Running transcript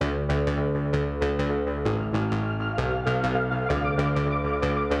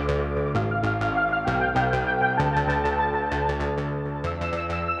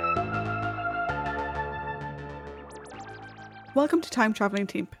Welcome to Time Travelling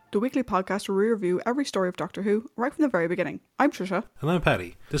Team, the weekly podcast where we review every story of Doctor Who right from the very beginning. I'm Trisha. And I'm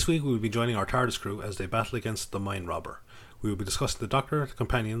Paddy. This week we will be joining our TARDIS crew as they battle against the Mind Robber. We will be discussing the Doctor, the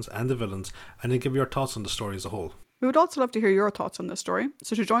companions and the villains, and then give you our thoughts on the story as a whole. We would also love to hear your thoughts on this story,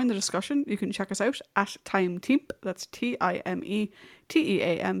 so to join the discussion you can check us out at Time Teamp, that's TimeTeamp,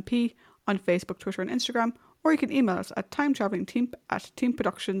 on Facebook, Twitter and Instagram, or you can email us at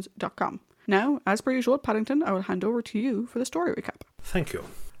timetravelingteamp@teamproductions.com. Now, as per usual, Paddington, I will hand over to you for the story recap. Thank you.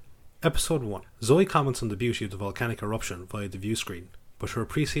 Episode 1. Zoe comments on the beauty of the volcanic eruption via the view screen, but her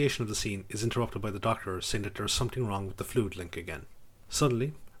appreciation of the scene is interrupted by the Doctor saying that there is something wrong with the fluid link again.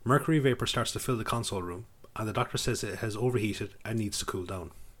 Suddenly, mercury vapour starts to fill the console room, and the Doctor says it has overheated and needs to cool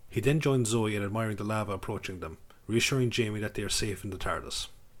down. He then joins Zoe in admiring the lava approaching them, reassuring Jamie that they are safe in the TARDIS.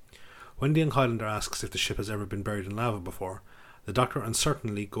 When the young Highlander asks if the ship has ever been buried in lava before, the Doctor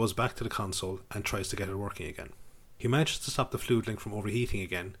uncertainly goes back to the console and tries to get it working again. He manages to stop the fluid link from overheating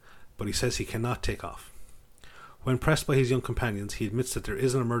again, but he says he cannot take off. When pressed by his young companions, he admits that there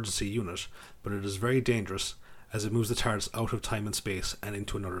is an emergency unit, but it is very dangerous as it moves the TARDIS out of time and space and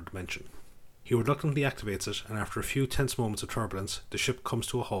into another dimension. He reluctantly activates it, and after a few tense moments of turbulence, the ship comes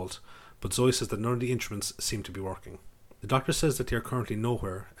to a halt, but Zoe says that none of the instruments seem to be working. The Doctor says that they are currently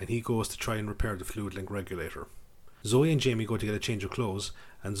nowhere, and he goes to try and repair the fluid link regulator. Zoe and Jamie go to get a change of clothes,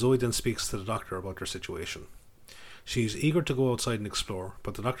 and Zoe then speaks to the Doctor about their situation. She is eager to go outside and explore,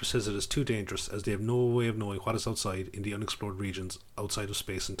 but the Doctor says it is too dangerous as they have no way of knowing what is outside in the unexplored regions outside of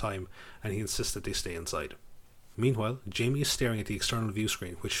space and time, and he insists that they stay inside. Meanwhile, Jamie is staring at the external view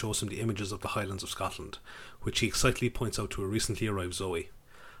screen which shows him the images of the Highlands of Scotland, which he excitedly points out to a recently arrived Zoe.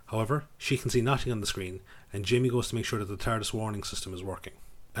 However, she can see nothing on the screen, and Jamie goes to make sure that the TARDIS warning system is working.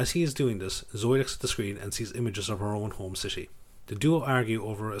 As he is doing this, Zoe looks at the screen and sees images of her own home city. The duo argue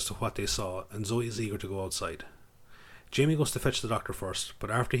over as to what they saw, and Zoe is eager to go outside. Jamie goes to fetch the Doctor first, but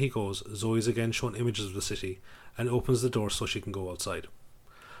after he goes, Zoe is again shown images of the city and opens the door so she can go outside.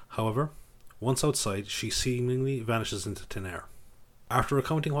 However, once outside, she seemingly vanishes into thin air. After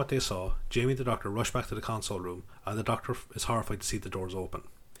recounting what they saw, Jamie and the Doctor rush back to the console room, and the Doctor is horrified to see the doors open.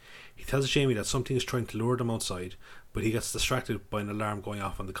 He tells Jamie that something is trying to lure them outside, but he gets distracted by an alarm going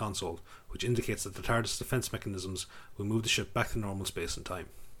off on the console, which indicates that the TARDIS defense mechanisms will move the ship back to normal space and time.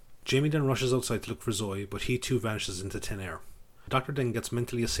 Jamie then rushes outside to look for Zoe, but he too vanishes into thin air. The Doctor then gets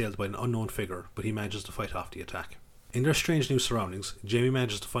mentally assailed by an unknown figure, but he manages to fight off the attack. In their strange new surroundings, Jamie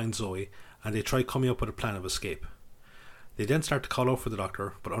manages to find Zoe, and they try coming up with a plan of escape. They then start to call out for the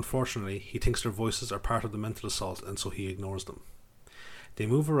Doctor, but unfortunately he thinks their voices are part of the mental assault, and so he ignores them. They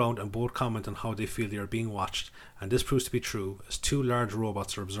move around and both comment on how they feel they are being watched, and this proves to be true as two large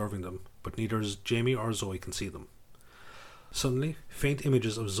robots are observing them, but neither Jamie or Zoe can see them. Suddenly, faint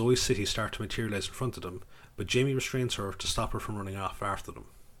images of Zoe's city start to materialise in front of them, but Jamie restrains her to stop her from running off after them.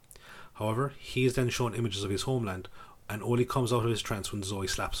 However, he is then shown images of his homeland, and only comes out of his trance when Zoe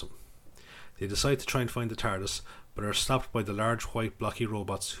slaps him. They decide to try and find the TARDIS, but are stopped by the large white blocky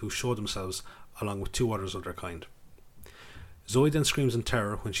robots who show themselves along with two others of their kind. Zoe then screams in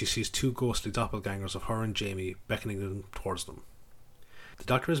terror when she sees two ghostly doppelgangers of her and Jamie beckoning them towards them. The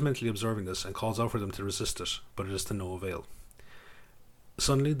Doctor is mentally observing this and calls out for them to resist it, but it is to no avail.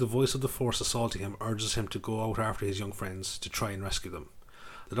 Suddenly, the voice of the Force assaulting him urges him to go out after his young friends to try and rescue them.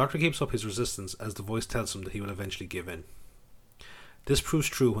 The Doctor keeps up his resistance as the voice tells him that he will eventually give in. This proves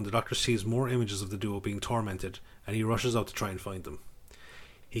true when the Doctor sees more images of the duo being tormented, and he rushes out to try and find them.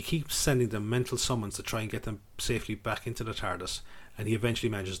 He keeps sending them mental summons to try and get them safely back into the TARDIS, and he eventually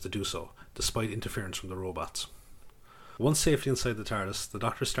manages to do so, despite interference from the robots. Once safely inside the TARDIS, the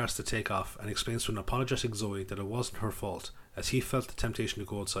Doctor starts to take off and explains to an apologetic Zoe that it wasn't her fault, as he felt the temptation to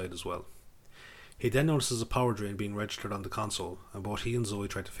go outside as well. He then notices a power drain being registered on the console, and both he and Zoe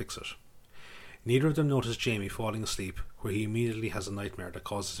try to fix it. Neither of them notice Jamie falling asleep, where he immediately has a nightmare that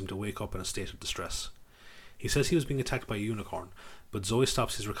causes him to wake up in a state of distress. He says he was being attacked by a unicorn, but Zoe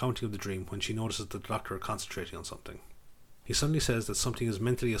stops his recounting of the dream when she notices that the Doctor concentrating on something. He suddenly says that something is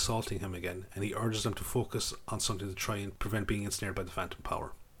mentally assaulting him again, and he urges them to focus on something to try and prevent being ensnared by the phantom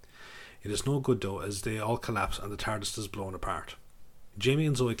power. It is no good though, as they all collapse and the TARDIS is blown apart. Jamie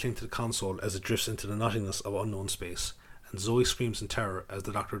and Zoe cling to the console as it drifts into the nothingness of unknown space, and Zoe screams in terror as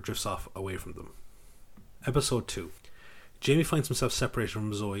the Doctor drifts off away from them. Episode 2. Jamie finds himself separated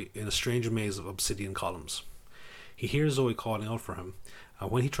from Zoe in a strange maze of obsidian columns. He hears Zoe calling out for him,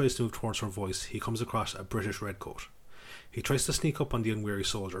 and when he tries to move towards her voice, he comes across a British redcoat. He tries to sneak up on the unwary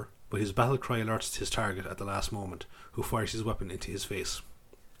soldier, but his battle cry alerts his target at the last moment, who fires his weapon into his face.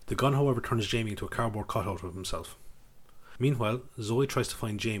 The gun, however, turns Jamie into a cardboard cutout of himself. Meanwhile, Zoe tries to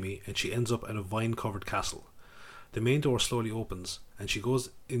find Jamie, and she ends up at a vine-covered castle. The main door slowly opens, and she goes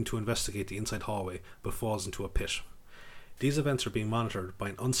in to investigate the inside hallway, but falls into a pit. These events are being monitored by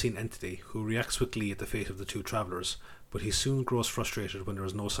an unseen entity who reacts with glee at the fate of the two travellers, but he soon grows frustrated when there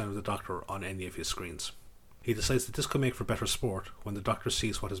is no sign of the Doctor on any of his screens. He decides that this could make for better sport when the Doctor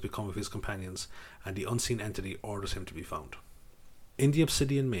sees what has become of his companions, and the unseen entity orders him to be found. In the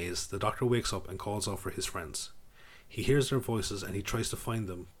obsidian maze, the Doctor wakes up and calls out for his friends. He hears their voices and he tries to find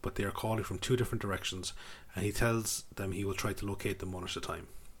them, but they are calling from two different directions, and he tells them he will try to locate them one at a time.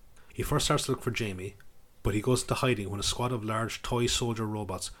 He first starts to look for Jamie, but he goes into hiding when a squad of large toy soldier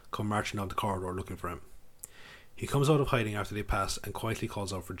robots come marching down the corridor looking for him. He comes out of hiding after they pass and quietly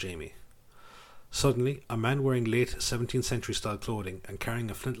calls out for Jamie. Suddenly, a man wearing late 17th century style clothing and carrying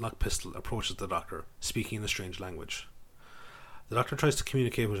a flintlock pistol approaches the Doctor, speaking in a strange language. The Doctor tries to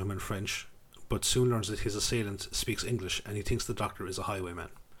communicate with him in French, but soon learns that his assailant speaks English and he thinks the Doctor is a highwayman.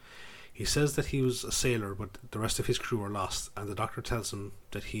 He says that he was a sailor, but the rest of his crew are lost, and the Doctor tells him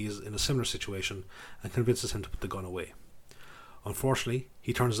that he is in a similar situation and convinces him to put the gun away. Unfortunately,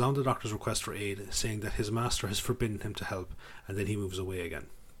 he turns down the Doctor's request for aid, saying that his master has forbidden him to help, and then he moves away again.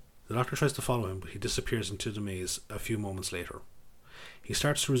 The Doctor tries to follow him, but he disappears into the maze a few moments later. He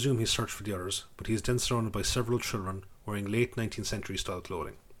starts to resume his search for the others, but he is then surrounded by several children wearing late 19th century style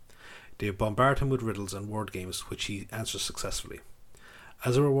clothing. They bombard him with riddles and word games, which he answers successfully.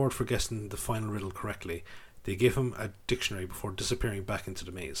 As a reward for guessing the final riddle correctly, they give him a dictionary before disappearing back into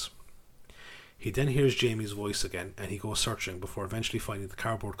the maze. He then hears Jamie's voice again, and he goes searching before eventually finding the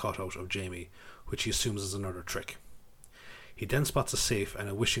cardboard cutout of Jamie, which he assumes is another trick. He then spots a safe and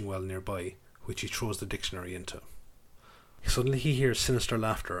a wishing well nearby, which he throws the dictionary into. Suddenly he hears sinister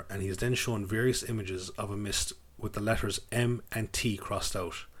laughter, and he is then shown various images of a mist with the letters M and T crossed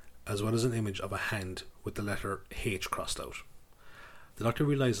out, as well as an image of a hand with the letter H crossed out. The Doctor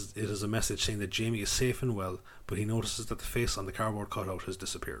realises it is a message saying that Jamie is safe and well, but he notices that the face on the cardboard cutout has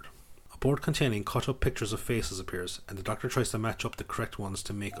disappeared. A board containing cut-up pictures of faces appears, and the Doctor tries to match up the correct ones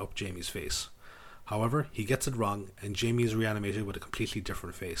to make up Jamie's face. However, he gets it wrong, and Jamie is reanimated with a completely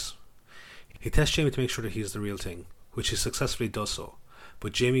different face. He tests Jamie to make sure that he is the real thing, which he successfully does so,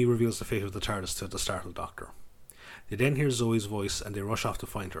 but Jamie reveals the fate of the TARDIS to the startled Doctor. They then hear Zoe's voice and they rush off to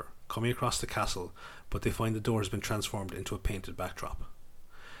find her, coming across the castle, but they find the door has been transformed into a painted backdrop.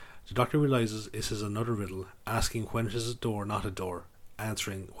 The Doctor realises this is another riddle, asking when it is a door not a door,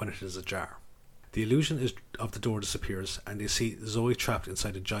 answering when it is ajar. The illusion of the door disappears, and they see Zoe trapped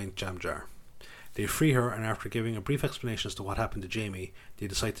inside a giant jam jar. They free her, and after giving a brief explanation as to what happened to Jamie, they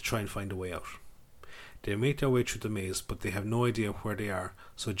decide to try and find a way out. They make their way through the maze, but they have no idea where they are,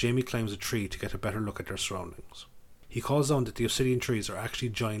 so Jamie climbs a tree to get a better look at their surroundings. He calls down that the obsidian trees are actually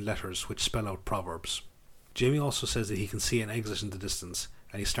giant letters which spell out proverbs. Jamie also says that he can see an exit in the distance,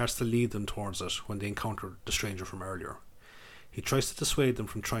 and he starts to lead them towards it when they encounter the stranger from earlier. He tries to dissuade them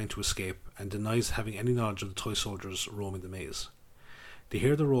from trying to escape, and denies having any knowledge of the toy soldiers roaming the maze. They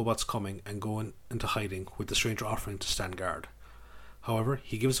hear the robots coming and go into hiding, with the stranger offering to stand guard. However,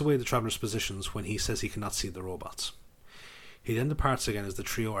 he gives away the travellers' positions when he says he cannot see the robots. He then departs again as the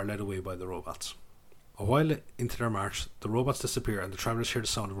trio are led away by the robots. A while into their march, the robots disappear and the travellers hear the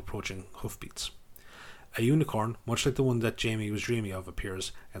sound of approaching hoofbeats. A unicorn, much like the one that Jamie was dreaming of,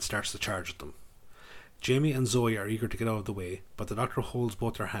 appears and starts to charge at them. Jamie and Zoe are eager to get out of the way, but the Doctor holds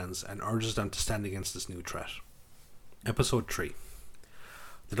both their hands and urges them to stand against this new threat. Episode 3.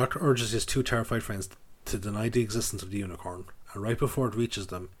 The Doctor urges his two terrified friends to deny the existence of the unicorn, and right before it reaches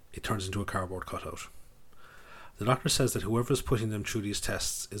them, it turns into a cardboard cutout. The Doctor says that whoever is putting them through these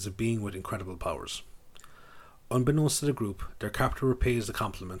tests is a being with incredible powers. Unbeknownst to the group, their captor repays the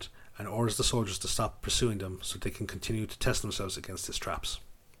compliment and orders the soldiers to stop pursuing them so they can continue to test themselves against his traps.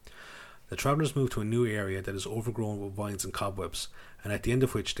 The travellers move to a new area that is overgrown with vines and cobwebs, and at the end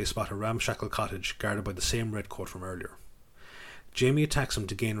of which they spot a ramshackle cottage guarded by the same redcoat from earlier. Jamie attacks him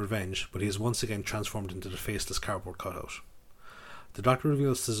to gain revenge, but he is once again transformed into the faceless cardboard cutout. The Doctor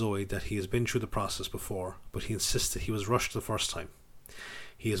reveals to Zoe that he has been through the process before, but he insists that he was rushed the first time.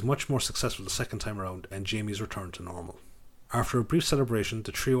 He is much more successful the second time around, and Jamie is returned to normal. After a brief celebration,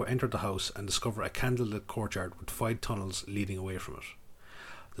 the trio enter the house and discover a candlelit courtyard with 5 tunnels leading away from it.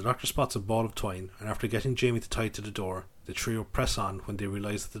 The Doctor spots a ball of twine, and after getting Jamie to tie it to the door, the trio press on when they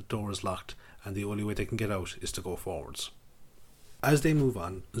realise that the door is locked and the only way they can get out is to go forwards. As they move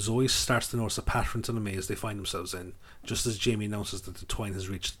on, Zoe starts to notice a pattern to the maze they find themselves in, just as Jamie announces that the twine has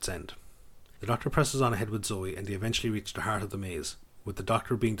reached its end. The Doctor presses on ahead with Zoe, and they eventually reach the heart of the maze, with the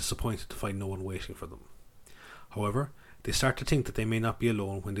Doctor being disappointed to find no one waiting for them. However, they start to think that they may not be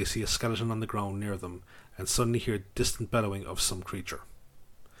alone when they see a skeleton on the ground near them, and suddenly hear distant bellowing of some creature.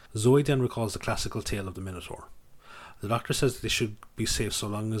 Zoe then recalls the classical tale of the Minotaur. The doctor says that they should be safe so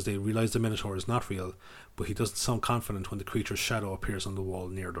long as they realise the Minotaur is not real, but he doesn't sound confident when the creature's shadow appears on the wall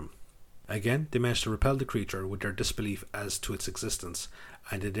near them. Again, they manage to repel the creature with their disbelief as to its existence,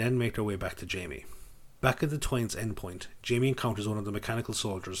 and they then make their way back to Jamie. Back at the Twine's endpoint, Jamie encounters one of the mechanical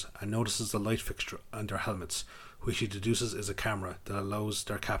soldiers and notices the light fixture on their helmets, which he deduces is a camera that allows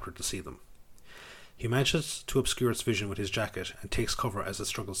their captor to see them. He manages to obscure its vision with his jacket and takes cover as it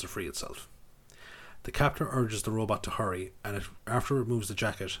struggles to free itself. The captor urges the robot to hurry, and after it removes the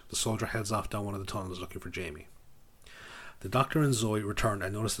jacket, the soldier heads off down one of the tunnels looking for Jamie. The doctor and Zoe return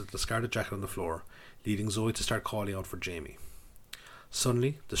and notice the discarded jacket on the floor, leading Zoe to start calling out for Jamie.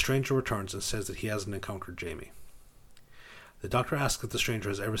 Suddenly, the stranger returns and says that he hasn't encountered Jamie. The doctor asks if the stranger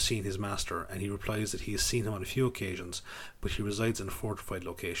has ever seen his master, and he replies that he has seen him on a few occasions, but he resides in a fortified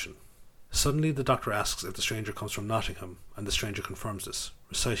location. Suddenly, the doctor asks if the stranger comes from Nottingham, and the stranger confirms this,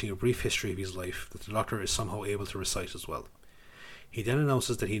 reciting a brief history of his life that the doctor is somehow able to recite as well. He then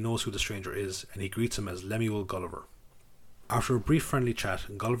announces that he knows who the stranger is, and he greets him as Lemuel Gulliver. After a brief friendly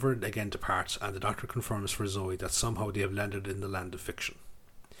chat, Gulliver again departs, and the doctor confirms for Zoe that somehow they have landed in the land of fiction.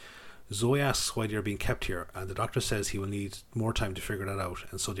 Zoe asks why they are being kept here, and the doctor says he will need more time to figure that out,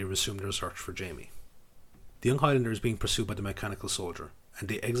 and so they resume their search for Jamie. The young Highlander is being pursued by the mechanical soldier, and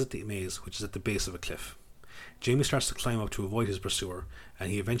they exit the maze, which is at the base of a cliff. Jamie starts to climb up to avoid his pursuer,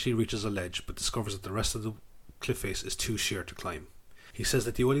 and he eventually reaches a ledge, but discovers that the rest of the cliff face is too sheer to climb. He says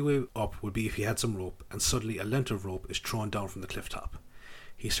that the only way up would be if he had some rope, and suddenly a length of rope is thrown down from the cliff top.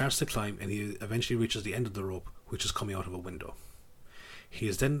 He starts to climb, and he eventually reaches the end of the rope, which is coming out of a window. He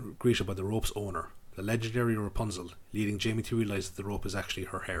is then greeted by the rope's owner, the legendary Rapunzel, leading Jamie to realise that the rope is actually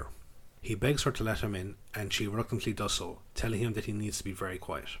her hair. He begs her to let him in, and she reluctantly does so, telling him that he needs to be very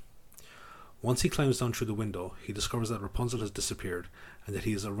quiet. Once he climbs down through the window, he discovers that Rapunzel has disappeared, and that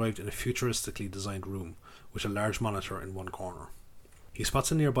he has arrived in a futuristically designed room, with a large monitor in one corner. He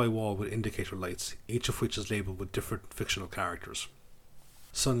spots a nearby wall with indicator lights, each of which is labelled with different fictional characters.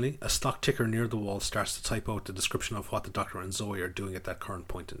 Suddenly, a stock ticker near the wall starts to type out the description of what the doctor and Zoe are doing at that current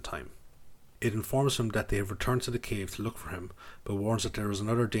point in time. It informs him that they have returned to the cave to look for him, but warns that there is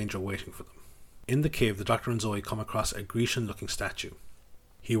another danger waiting for them. In the cave, the doctor and Zoe come across a Grecian-looking statue.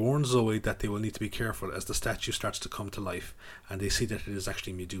 He warns Zoe that they will need to be careful as the statue starts to come to life, and they see that it is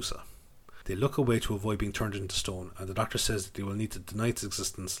actually Medusa. They look away to avoid being turned into stone, and the doctor says that they will need to deny its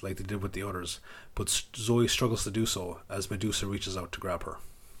existence like they did with the others, but Zoe struggles to do so as Medusa reaches out to grab her.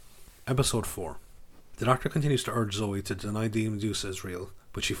 Episode 4. The doctor continues to urge Zoe to deny the Medusa is real,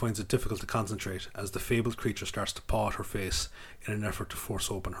 but she finds it difficult to concentrate as the fabled creature starts to paw at her face in an effort to force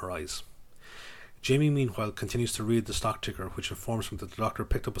open her eyes. Jamie meanwhile continues to read the stock ticker, which informs him that the doctor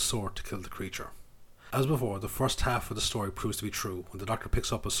picked up a sword to kill the creature. As before, the first half of the story proves to be true when the doctor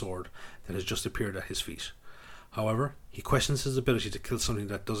picks up a sword that has just appeared at his feet. However, he questions his ability to kill something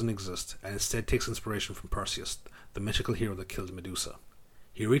that doesn't exist and instead takes inspiration from Perseus, the mythical hero that killed Medusa.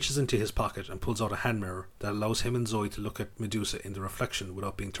 He reaches into his pocket and pulls out a hand mirror that allows him and Zoe to look at Medusa in the reflection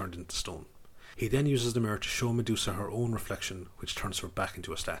without being turned into stone. He then uses the mirror to show Medusa her own reflection, which turns her back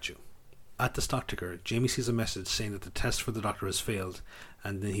into a statue. At the stock ticker, Jamie sees a message saying that the test for the doctor has failed,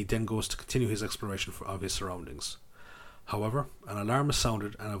 and then he goes to continue his exploration of his surroundings. However, an alarm is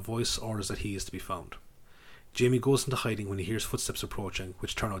sounded and a voice orders that he is to be found. Jamie goes into hiding when he hears footsteps approaching,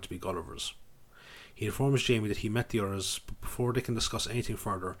 which turn out to be Gulliver's. He informs Jamie that he met the others, but before they can discuss anything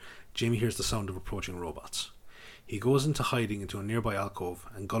further, Jamie hears the sound of approaching robots. He goes into hiding into a nearby alcove,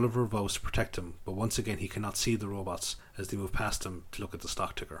 and Gulliver vows to protect him, but once again he cannot see the robots as they move past him to look at the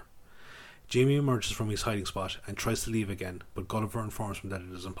stock ticker. Jamie emerges from his hiding spot and tries to leave again, but Gulliver informs him that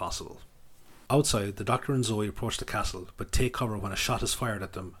it is impossible. Outside, the doctor and Zoe approach the castle, but take cover when a shot is fired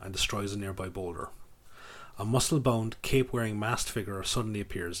at them and destroys a nearby boulder. A muscle-bound, cape-wearing masked figure suddenly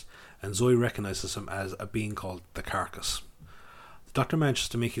appears, and Zoe recognises him as a being called the Carcass. The doctor manages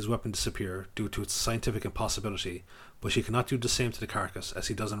to make his weapon disappear due to its scientific impossibility, but she cannot do the same to the Carcass as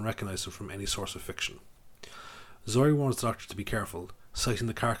he doesn't recognise him from any source of fiction. Zoe warns the doctor to be careful, citing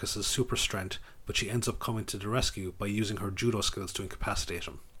the Carcass's super strength, but she ends up coming to the rescue by using her judo skills to incapacitate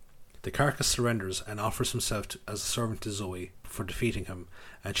him. The Carcass surrenders and offers himself as a servant to Zoe for defeating him,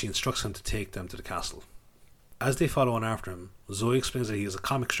 and she instructs him to take them to the castle. As they follow on after him, Zoe explains that he is a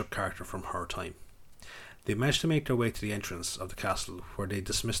comic strip character from her time. They manage to make their way to the entrance of the castle, where they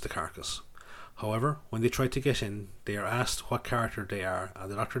dismiss the Carcass. However, when they try to get in, they are asked what character they are,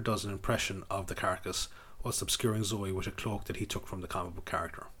 and the doctor does an impression of the Carcass, whilst obscuring Zoe with a cloak that he took from the comic book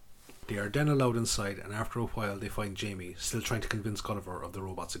character. They are then allowed inside, and after a while they find Jamie, still trying to convince Gulliver of the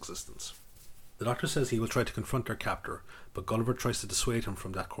robot's existence. The Doctor says he will try to confront their captor, but Gulliver tries to dissuade him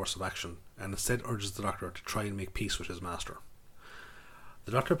from that course of action, and instead urges the Doctor to try and make peace with his master.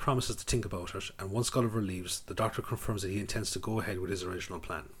 The Doctor promises to think about it, and once Gulliver leaves, the Doctor confirms that he intends to go ahead with his original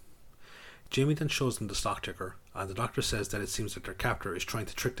plan. Jamie then shows them the stock ticker, and the Doctor says that it seems that their captor is trying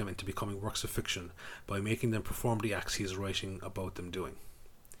to trick them into becoming works of fiction by making them perform the acts he is writing about them doing.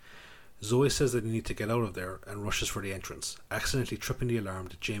 Zoe says that they need to get out of there and rushes for the entrance, accidentally tripping the alarm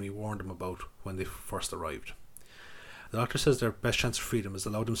that Jamie warned them about when they first arrived. The Doctor says their best chance of freedom is to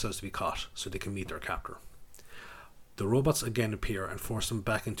allow themselves to be caught so they can meet their captor. The robots again appear and force them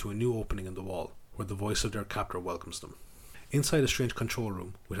back into a new opening in the wall, where the voice of their captor welcomes them. Inside a strange control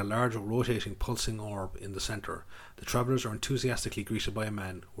room, with a large rotating pulsing orb in the centre, the travellers are enthusiastically greeted by a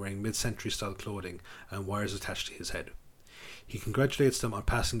man wearing mid-century style clothing and wires attached to his head. He congratulates them on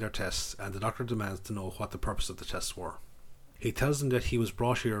passing their tests, and the Doctor demands to know what the purpose of the tests were. He tells them that he was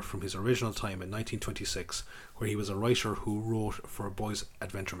brought here from his original time in 1926, where he was a writer who wrote for a boys'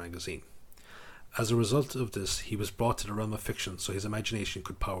 adventure magazine. As a result of this, he was brought to the realm of fiction so his imagination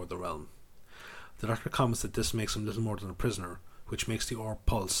could power the realm. The Doctor comments that this makes him little more than a prisoner, which makes the orb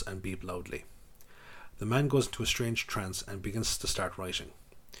pulse and beep loudly. The man goes into a strange trance and begins to start writing.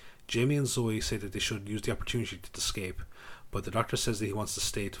 Jamie and Zoe say that they should use the opportunity to escape, but the Doctor says that he wants to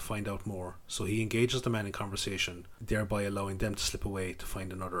stay to find out more, so he engages the man in conversation, thereby allowing them to slip away to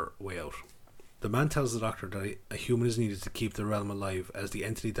find another way out. The man tells the Doctor that a human is needed to keep the realm alive, as the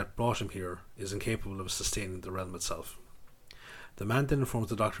entity that brought him here is incapable of sustaining the realm itself. The man then informs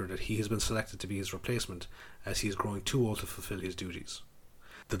the Doctor that he has been selected to be his replacement, as he is growing too old to fulfill his duties.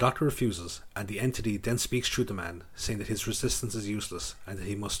 The Doctor refuses, and the entity then speaks through the man, saying that his resistance is useless and that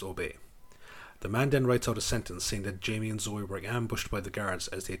he must obey. The man then writes out a sentence saying that Jamie and Zoe were ambushed by the guards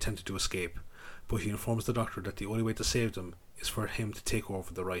as they attempted to escape, but he informs the Doctor that the only way to save them is for him to take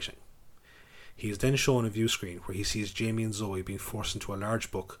over the writing. He is then shown a view screen where he sees Jamie and Zoe being forced into a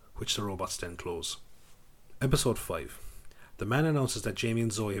large book, which the robots then close. Episode 5. The man announces that Jamie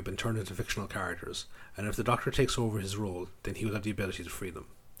and Zoe have been turned into fictional characters, and if the Doctor takes over his role, then he will have the ability to free them.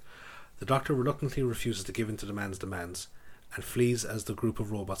 The Doctor reluctantly refuses to give in to the man's demands, and flees as the group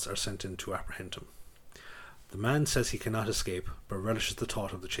of robots are sent in to apprehend him. The man says he cannot escape, but relishes the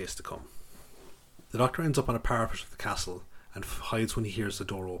thought of the chase to come. The Doctor ends up on a parapet of the castle, and hides when he hears the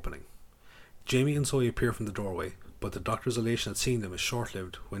door opening. Jamie and Zoe appear from the doorway, but the Doctor's elation at seeing them is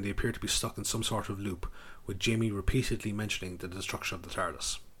short-lived when they appear to be stuck in some sort of loop, with Jamie repeatedly mentioning the destruction of the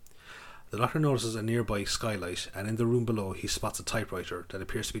TARDIS. The Doctor notices a nearby skylight, and in the room below he spots a typewriter that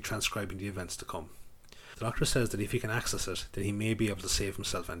appears to be transcribing the events to come. The Doctor says that if he can access it, then he may be able to save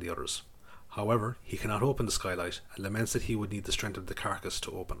himself and the others. However, he cannot open the skylight, and laments that he would need the strength of the carcass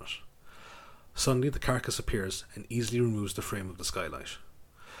to open it. Suddenly the carcass appears and easily removes the frame of the skylight.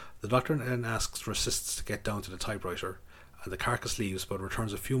 The Doctor then asks for assistance to get down to the typewriter, and the carcass leaves but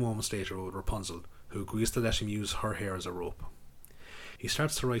returns a few moments later with Rapunzel, who agrees to let him use her hair as a rope. He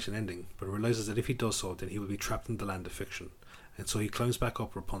starts to write an ending, but realises that if he does so, then he will be trapped in the land of fiction, and so he climbs back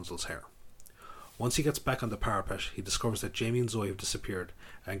up Rapunzel's hair. Once he gets back on the parapet, he discovers that Jamie and Zoe have disappeared,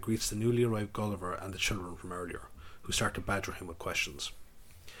 and greets the newly arrived Gulliver and the children from earlier, who start to badger him with questions.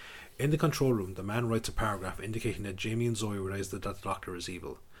 In the control room, the man writes a paragraph indicating that Jamie and Zoe realise that the Doctor is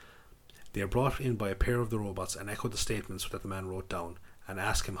evil. They are brought in by a pair of the robots and echo the statements that the man wrote down, and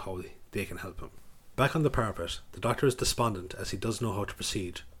ask him how they can help him. Back on the parapet, the Doctor is despondent as he doesn't know how to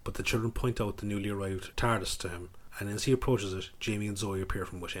proceed, but the children point out the newly arrived TARDIS to him, and as he approaches it, Jamie and Zoe appear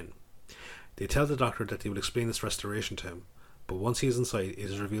from within. They tell the Doctor that they will explain its restoration to him, but once he is inside, it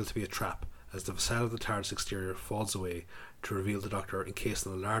is revealed to be a trap, as the facade of the TARDIS exterior falls away to reveal the Doctor encased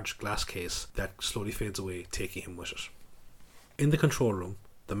in a large glass case that slowly fades away, taking him with it. In the control room,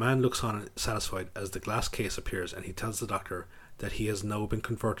 the man looks on satisfied as the glass case appears, and he tells the Doctor that he has now been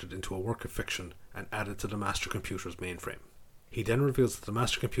converted into a work of fiction and added to the Master Computer's mainframe. He then reveals that the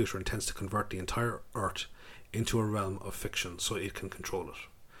Master Computer intends to convert the entire Earth into a realm of fiction so it can control it.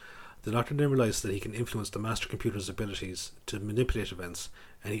 The Doctor then realizes that he can influence the Master Computer's abilities to manipulate events,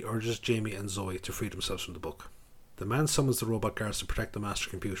 and he urges Jamie and Zoe to free themselves from the book. The man summons the robot guards to protect the Master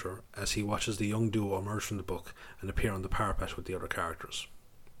Computer as he watches the young duo emerge from the book and appear on the parapet with the other characters.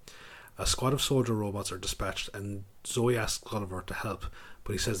 A squad of soldier robots are dispatched, and Zoe asks Gulliver to help,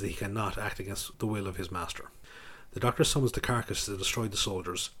 but he says that he cannot act against the will of his master. The Doctor summons the carcass to destroy the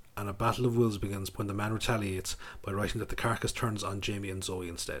soldiers, and a battle of wills begins when the man retaliates by writing that the carcass turns on Jamie and Zoe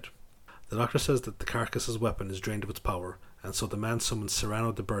instead. The Doctor says that the carcass's weapon is drained of its power, and so the man summons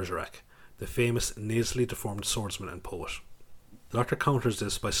Cyrano de Bergerac, the famous nasally deformed swordsman and poet. The Doctor counters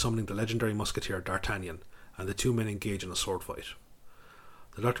this by summoning the legendary musketeer D'Artagnan, and the two men engage in a sword fight.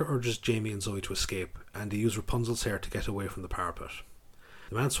 The Doctor urges Jamie and Zoe to escape, and they use Rapunzel's hair to get away from the parapet.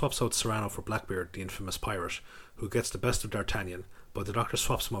 The man swaps out Cyrano for Blackbeard, the infamous pirate, who gets the best of D'Artagnan, but the Doctor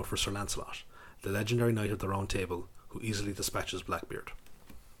swaps him out for Sir Lancelot, the legendary knight of the Round Table, who easily dispatches Blackbeard.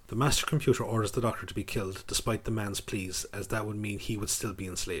 The Master Computer orders the Doctor to be killed despite the man's pleas, as that would mean he would still be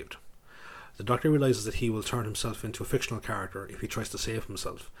enslaved. The Doctor realises that he will turn himself into a fictional character if he tries to save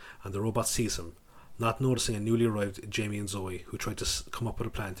himself, and the robot sees him, not noticing a newly arrived Jamie and Zoe, who try to come up with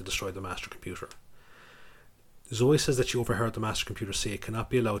a plan to destroy the Master Computer. Zoe says that she overheard the Master Computer say it cannot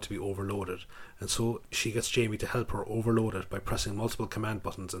be allowed to be overloaded, and so she gets Jamie to help her overload it by pressing multiple command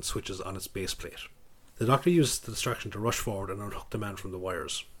buttons and switches on its base plate. The Doctor uses the distraction to rush forward and unhook the man from the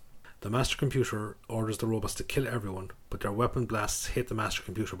wires. The Master Computer orders the robots to kill everyone, but their weapon blasts hit the Master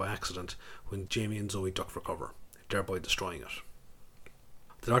Computer by accident when Jamie and Zoe duck for cover, thereby destroying it.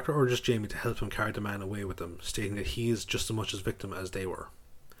 The Doctor urges Jamie to help him carry the man away with them, stating that he is just as much a victim as they were.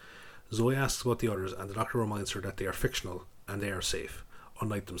 Zoe asks about the others, and the Doctor reminds her that they are fictional and they are safe,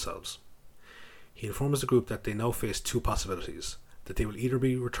 unlike themselves. He informs the group that they now face two possibilities, that they will either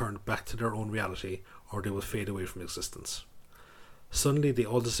be returned back to their own reality or they will fade away from existence. Suddenly they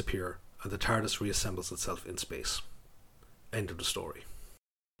all disappear and the TARDIS reassembles itself in space. End of the story.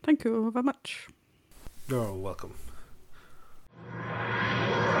 Thank you very much. You're welcome.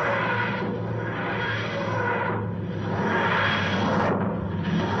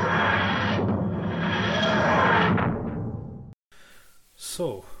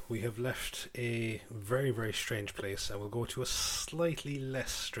 So, we have left a very, very strange place and we'll go to a slightly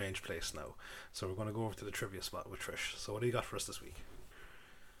less strange place now. So we're going to go over to the trivia spot with Trish. So what do you got for us this week?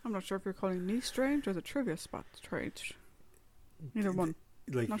 I'm not sure if you're calling me strange or the trivia spot strange. Either one.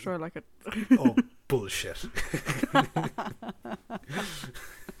 Like, not sure I like it. Oh, bullshit.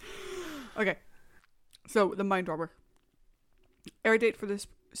 Okay. So, The Mind Robber. Air date for this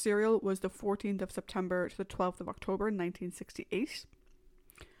serial was the 14th of September to the 12th of October 1968.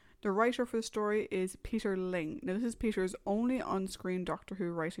 The writer for the story is Peter Ling. Now, this is Peter's only on-screen Doctor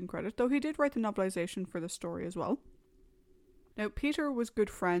Who writing credit, though he did write the novelisation for the story as well. Now, Peter was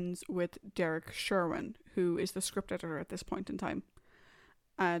good friends with Derek Sherwin, who is the script editor at this point in time.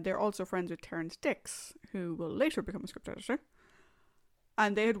 They're also friends with Terrance Dicks, who will later become a script editor.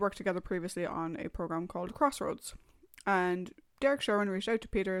 And they had worked together previously on a program called Crossroads. And Derek Sherwin reached out to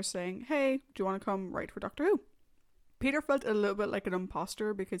Peter saying, "Hey, do you want to come write for Doctor Who?" Peter felt a little bit like an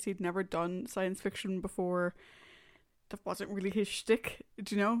imposter because he'd never done science fiction before. That wasn't really his shtick,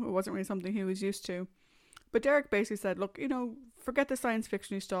 do you know? It wasn't really something he was used to. But Derek basically said, look, forget the science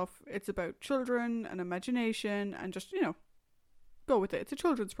fiction-y stuff. It's about children and imagination and just, go with it. It's a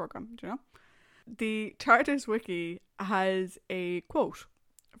children's program, do you know? The TARDIS Wiki has a quote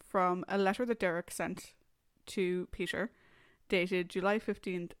from a letter that Derek sent to Peter, dated July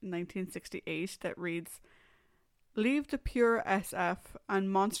 15th, 1968, that reads, "Leave the pure SF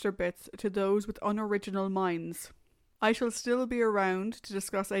and monster bits to those with unoriginal minds. I shall still be around to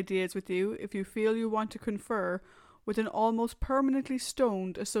discuss ideas with you if you feel you want to confer with an almost permanently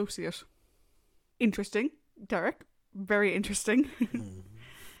stoned associate." Interesting, Derek. Very interesting.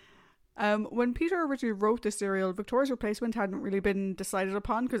 When Peter originally wrote the serial, Victoria's replacement hadn't really been decided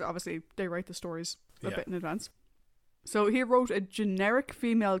upon because obviously they write the stories a bit in advance. So he wrote a generic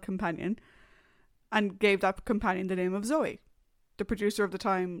female companion and gave that companion the name of Zoe. The producer of the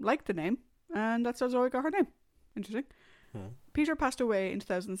time liked the name, and that's how Zoe got her name. Interesting. Peter passed away in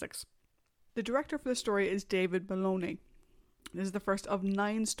 2006. The director for the story is David Maloney. This is the first of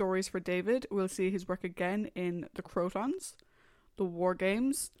 9 stories for David. We'll see his work again in The Crotons, The War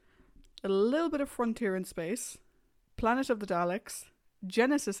Games, a little bit of Frontier in Space, Planet of the Daleks,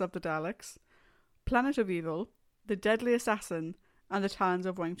 Genesis of the Daleks, Planet of Evil, The Deadly Assassin, and The Talons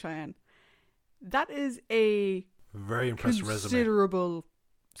of Wang Chien. That is a very impressive considerable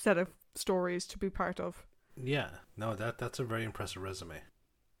set of stories to be part of. Yeah, no, that's a very impressive resume.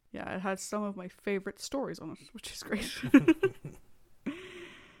 Yeah, it has some of my favourite stories on it, which is great.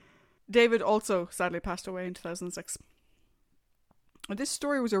 David also sadly passed away in 2006. This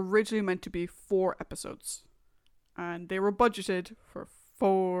story was originally meant to be 4 episodes, and they were budgeted for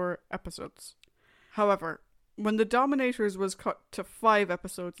 4 episodes. However, when The Dominators was cut to 5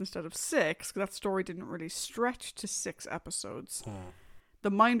 episodes instead of 6, that story didn't really stretch to 6 episodes. The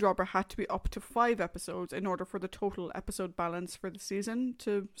Mind Robber had to be up to 5 episodes in order for the total episode balance for the season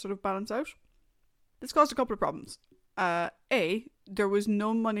to sort of balance out. This caused a couple of problems. A, there was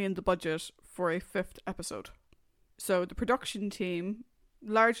no money in the budget for a 5th episode. So the production team,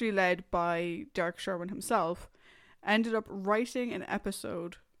 largely led by Derek Sherwin himself, ended up writing an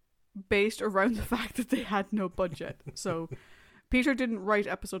episode based around the fact that they had no budget. So Peter didn't write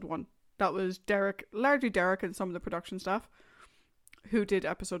episode 1. That was Derek, largely Derek and some of the production staff who did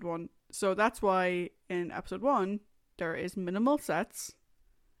episode 1. So that's why in episode 1 there is minimal sets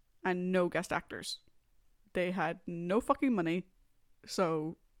and no guest actors. They had no fucking money,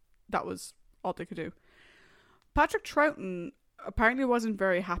 so that was all they could do. Patrick Troughton apparently wasn't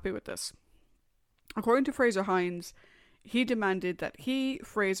very happy with this. According to Fraser Hines, he demanded that he,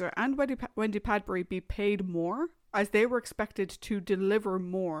 Fraser, and Wendy Padbury be paid more, as they were expected to deliver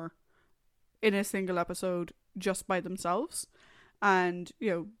more in a single episode just by themselves. And,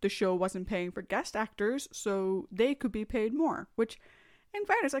 the show wasn't paying for guest actors, so they could be paid more. Which, in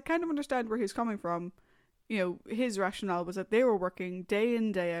fairness, I kind of understand where he's coming from. His rationale was that they were working day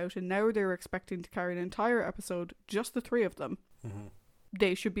in, day out, and now they were expecting to carry an entire episode, just the 3 of them. Mm-hmm.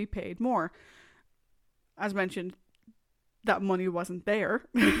 They should be paid more. As mentioned, that money wasn't there.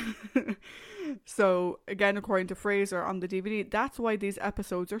 So, again, according to Fraser on the DVD, that's why these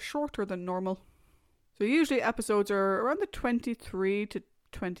episodes are shorter than normal. So usually episodes are around the 23 to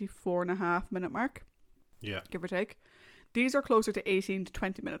 24 and a half minute mark. Yeah. Give or take. These are closer to 18 to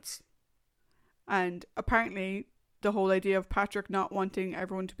 20 minutes. And apparently the whole idea of Patrick not wanting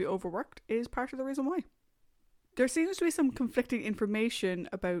everyone to be overworked is part of the reason why. There seems to be some conflicting information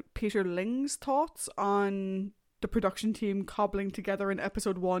about Peter Ling's thoughts on the production team cobbling together in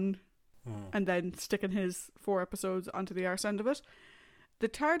episode 1 and then sticking his 4 episodes onto the arse end of it. The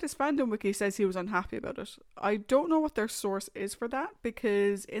TARDIS fandom wiki says he was unhappy about it. I don't know what their source is for that,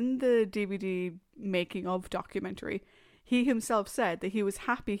 because in the DVD making of documentary, he himself said that he was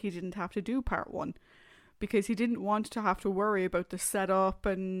happy he didn't have to do part 1, because he didn't want to have to worry about the setup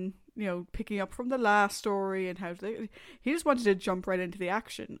and, picking up from the last story and he just wanted to jump right into the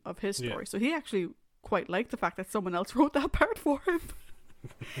action of his story. Yeah. So he actually quite liked the fact that someone else wrote that part for him.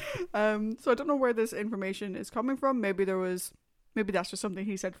 So I don't know where this information is coming from. Maybe that's just something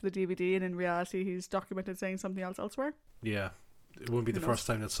he said for the DVD, and in reality he's documented saying something else elsewhere. Yeah. It wouldn't be the first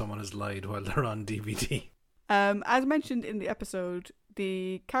time that someone has lied while they're on DVD. As mentioned in the episode,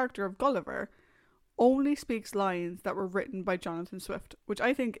 the character of Gulliver only speaks lines that were written by Jonathan Swift, which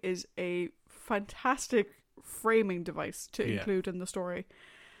I think is a fantastic framing device to include in the story.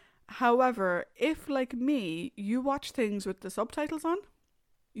 However, if, like me, you watch things with the subtitles on,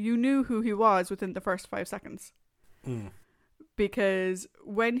 you knew who he was within the first 5 seconds. Because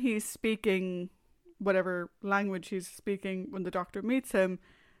when he's speaking whatever language he's speaking when the Doctor meets him,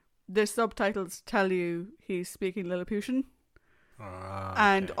 the subtitles tell you he's speaking Lilliputian.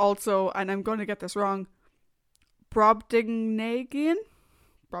 And also, and I'm going to get this wrong, Brobdingnagian.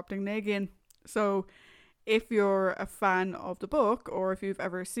 So if you're a fan of the book, or if you've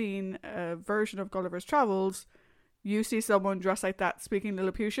ever seen a version of Gulliver's Travels, you see someone dressed like that speaking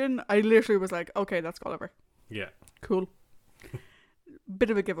Lilliputian, I literally was like, okay, that's Gulliver. Yeah. Cool.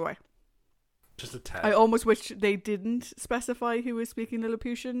 Bit of a giveaway. Just a tad. I almost wish they didn't specify who was speaking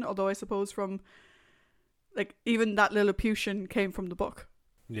Lilliputian, although I suppose even that Lilliputian came from the book.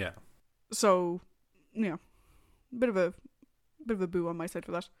 Yeah. So, bit of a boo on my side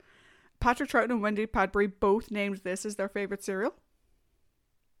for that. Patrick Troughton and Wendy Padbury both named this as their favourite serial.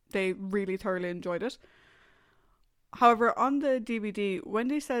 They really thoroughly enjoyed it. However, on the DVD,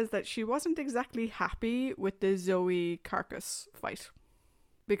 Wendy says that she wasn't exactly happy with the Zoe Carcass fight,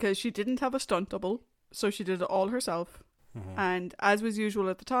 because she didn't have a stunt double, so she did it all herself. Mm-hmm. And as was usual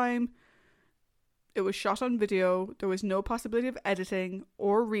at the time, it was shot on video. There was no possibility of editing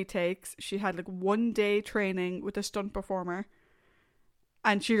or retakes. She had 1 day training with a stunt performer,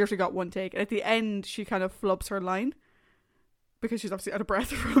 and she literally got 1 take. And at the end, she kind of flubs her line because she's obviously out of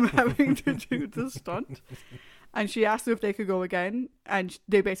breath from having to do the stunt. And she asked them if they could go again, and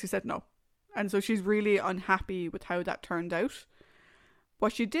they basically said no. And so she's really unhappy with how that turned out.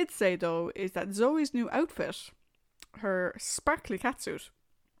 What she did say, though, is that Zoe's new outfit, her sparkly catsuit,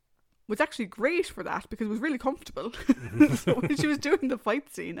 was actually great for that, because it was really comfortable. So when she was doing the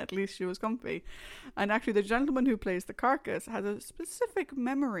fight scene, at least she was comfy. And actually the gentleman who plays the Carcass has a specific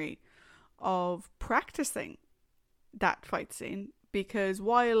memory of practicing that fight scene, because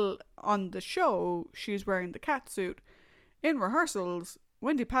while on the show she's wearing the catsuit, in rehearsals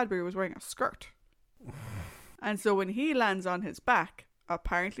Wendy Padbury was wearing a skirt. And so when he lands on his back,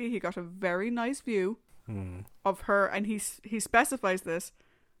 apparently he got a very nice view of her, and he specifies this,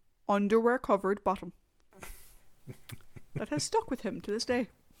 underwear covered bottom. That has stuck with him to this day.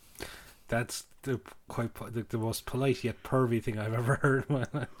 That's the most polite yet pervy thing I've ever heard in my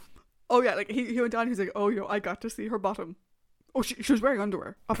life. Oh yeah, he went on, he's like, oh, I got to see her bottom. Oh, she was wearing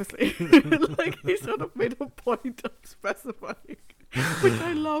underwear, obviously. Like, he sort of made a point of specifying, which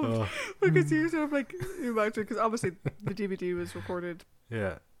I loved. Because you sort of like, you imagine, because obviously the DVD was recorded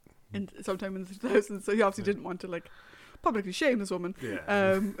Yeah. sometime in the 2000s, so he obviously didn't want to like publicly shame this woman.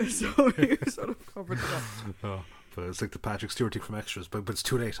 Yeah. So he was sort of covered it up. Oh, but it's like the Patrick Stewart thing from Extras, but it's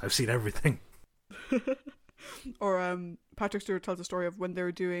too late. I've seen everything. Or Patrick Stewart tells a story of when they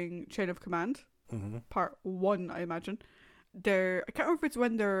were doing Chain of Command, part 1, I imagine. I can't remember if it's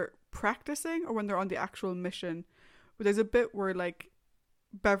when they're practicing or when they're on the actual mission, but there's a bit where like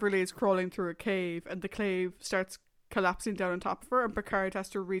Beverly is crawling through a cave and the cave starts collapsing down on top of her, and Picard has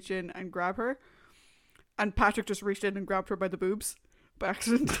to reach in and grab her, and Patrick just reached in and grabbed her by the boobs by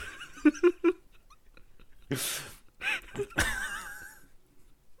accident.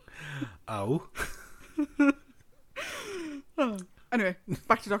 Ow. Anyway,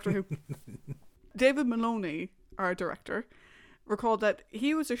 back to Doctor Who. David Maloney, our director, recalled that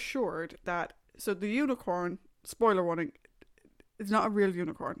he was assured that the unicorn, spoiler warning, is not a real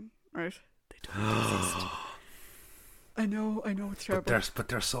unicorn, right? They don't exist. I know it's terrible. But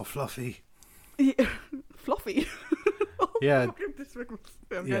they're so fluffy. Yeah, fluffy. Oh, yeah. Yeah.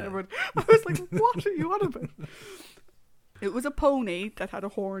 I was like, what are you on about? It was a pony that had a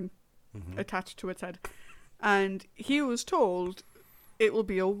horn attached to its head. And he was told it will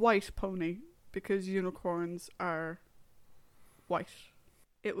be a white pony because unicorns are white.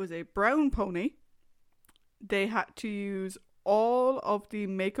 It was a brown pony. They had to use all of the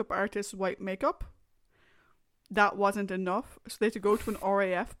makeup artist's white makeup. That wasn't enough, so they had to go to an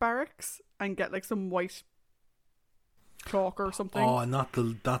RAF barracks and get like some white chalk or something. Oh, not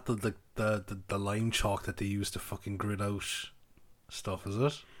the lime chalk that they use to fucking grid out stuff, is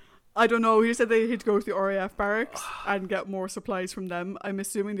it? I don't know. He said they had to go to the RAF barracks and get more supplies from them. I'm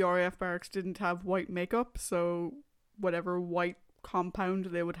assuming the RAF barracks didn't have white makeup, so whatever white compound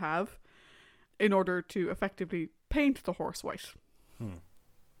they would have in order to effectively paint the horse white.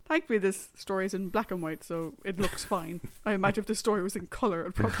 Thankfully, this story is in black and white, so it looks fine. I imagine if the story was in colour,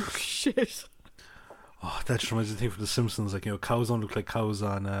 it'd probably look shit. Oh, that just reminds me of the thing from The Simpsons. Like, cows don't look like cows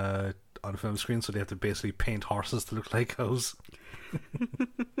on film screen, so they have to basically paint horses to look like cows.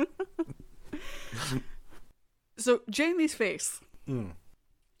 So, Jamie's face.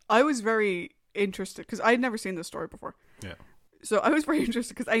 I was very interested, because I'd never seen this story before. Yeah. So I was very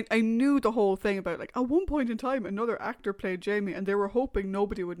interested because I knew the whole thing about like at one point in time another actor played Jamie and they were hoping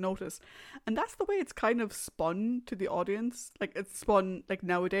nobody would notice, and that's the way it's kind of spun to the audience. Like it's spun like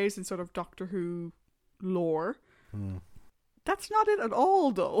nowadays in sort of Doctor Who lore. That's not it at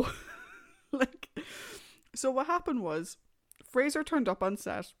all though. Like, so what happened was Fraser turned up on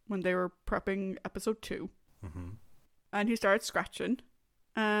set when they were prepping episode 2 and he started scratching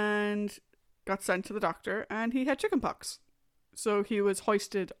and got sent to the doctor and he had chickenpox. So he was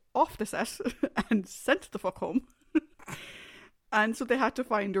hoisted off the set and sent the fuck home. And so they had to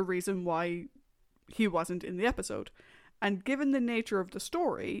find a reason why he wasn't in the episode. And given the nature of the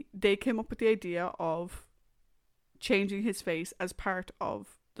story, they came up with the idea of changing his face as part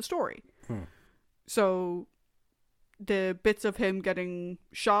of the story. So the bits of him getting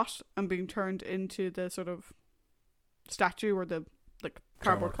shot and being turned into the sort of statue or the like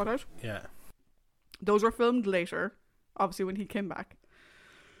cardboard cutout. Yeah. Those were filmed later. Obviously when he came back.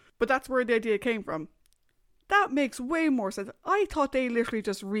 But that's where the idea came from. That makes way more sense. I thought they literally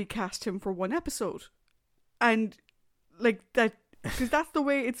just recast him for one episode. And like that, because that's the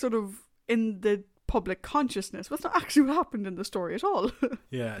way it's sort of in the public consciousness. That's not actually what happened in the story at all.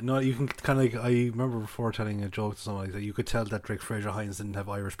 Yeah, no, you can kind of like, I remember before telling a joke to someone like that, you could tell that Drake Fraser Hines didn't have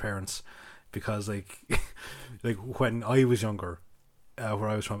Irish parents because like like when I was younger, where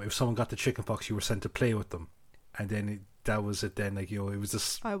I was from, if someone got the chickenpox you were sent to play with them. And then that was it then, like, it was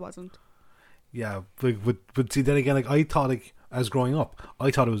just... I wasn't. Yeah, but see, then again, like, I thought, like, as growing up,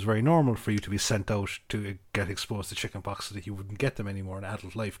 I thought it was very normal for you to be sent out to get exposed to chickenpox so that you wouldn't get them anymore in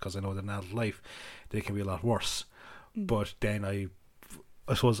adult life, because I know that in adult life, they can be a lot worse. But then I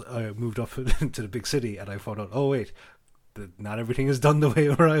suppose I moved up into the big city, and I found out, oh, wait, not everything is done the way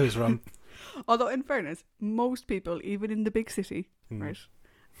where I was from. Although, in fairness, most people, even in the big city, right,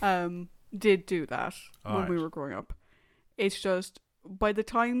 did do that when we were growing up. It's just by the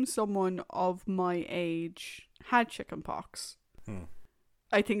time someone of my age had chickenpox,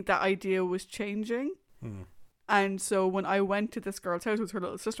 I think that idea was changing. And so when I went to this girl's house, because her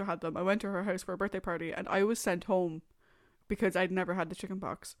little sister had them, I went to her house for a birthday party and I was sent home because I'd never had the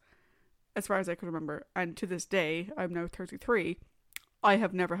chickenpox as far as I could remember. And to this day, I'm now 33, I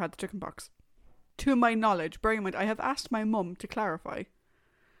have never had the chickenpox to my knowledge. Bearing in mind, I have asked my mum to clarify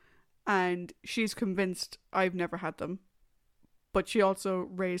and she's convinced I've never had them, but she also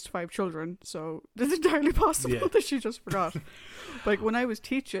raised 5 children, so it's entirely possible that she just forgot. Like, when I was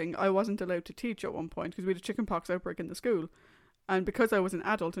teaching, I wasn't allowed to teach at one point because we had a chickenpox outbreak in the school. And because I was an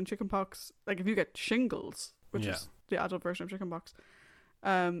adult, and chickenpox, like, if you get shingles, which is the adult version of chickenpox,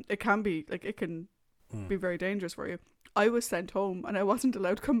 it can be, like, it can be very dangerous for you. I was sent home, and I wasn't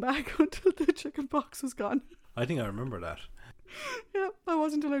allowed to come back until the chickenpox was gone. I think I remember that. Yeah, I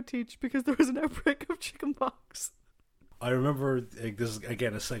wasn't allowed to teach because there was an outbreak of chickenpox. I remember, this is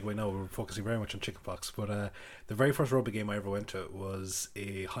again a segue now, we're focusing very much on chickenpox, but the very first rugby game I ever went to was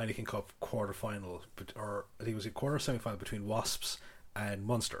a Heineken Cup quarter final, or I think it was a quarter semi final between Wasps and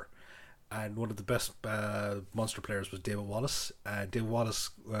Munster. And one of the best Munster players was David Wallace. David Wallace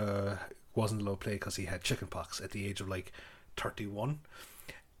wasn't allowed to play because he had chickenpox at the age of like 31.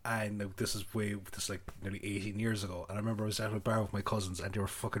 And this is like nearly 18 years ago, and I remember I was at a bar with my cousins and they were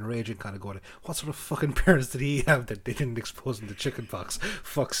fucking raging, kind of going, what sort of fucking parents did he have that they didn't expose him to chickenpox?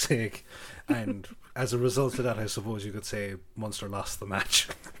 Fuck's sake. And as a result of that, I suppose you could say Munster lost the match.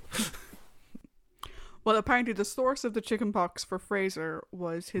 Well, apparently the source of the chickenpox for Fraser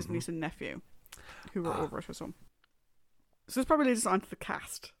was his niece and nephew, who were over at his home. So this probably leads us on to the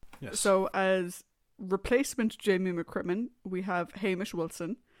cast. Yes. So as replacement Jamie McCrimmon, we have Hamish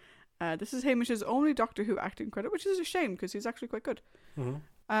Wilson. This is Hamish's only Doctor Who acting credit, which is a shame because he's actually quite good.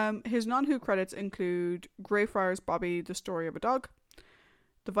 His non-Who credits include Greyfriars Bobby, The Story of a Dog,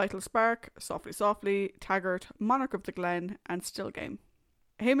 The Vital Spark, Softly Softly, Taggart, Monarch of the Glen, and Still Game.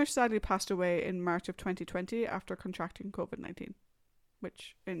 Hamish sadly passed away in March of 2020 after contracting COVID-19,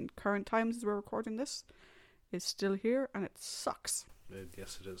 which in current times as we're recording this is still here, and it sucks.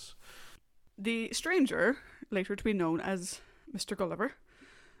 Yes, it is. The Stranger, later to be known as Mr. Gulliver,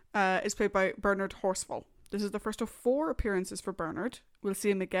 is played by Bernard Horsfall. This is the first of 4 appearances for Bernard. We'll see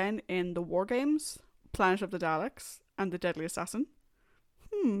him again in The War Games, Planet of the Daleks, and The Deadly Assassin.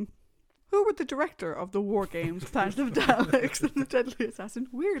 Who were the director of The War Games, Planet of the Daleks, and The Deadly Assassin?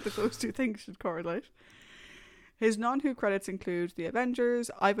 Weird that those 2 things should correlate. His non-Who credits include The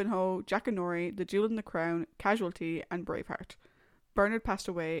Avengers, Ivanhoe, Jack and Nori, The Jewel and the Crown, Casualty, and Braveheart. Bernard passed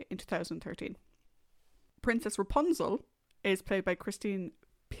away in 2013. Princess Rapunzel is played by Christine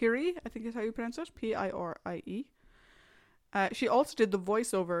Pirie, I think is how you pronounce it, Pirie. She also did the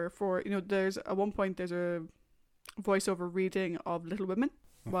voiceover for, there's at one point there's a voiceover reading of Little Women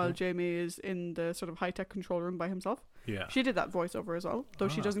while Jamie is in the sort of high-tech control room by himself. Yeah. She did that voiceover as well, though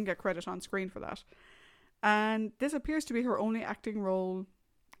she doesn't get credit on screen for that. And this appears to be her only acting role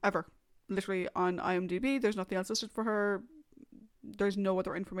ever. Literally on IMDb, there's nothing else listed for her. There's no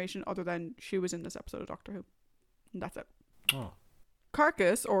other information other than she was in this episode of Doctor Who. And that's it. Oh.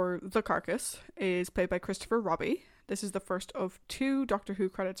 Carcass, or The Carcass, is played by Christopher Robbie. This is the first of 2 Doctor Who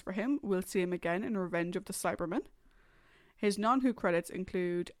credits for him. We'll see him again in Revenge of the Cybermen. His non-Who credits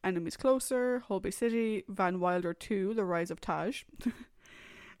include Enemies Closer, Holby City, Van Wilder 2, The Rise of Taj,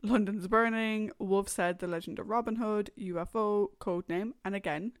 London's Burning, Wolf's Head, The Legend of Robin Hood, UFO, Codename, and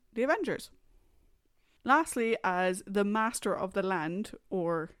again, The Avengers. Lastly, as the Master of the Land,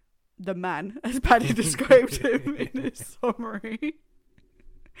 or the Man, as Paddy described him in his summary,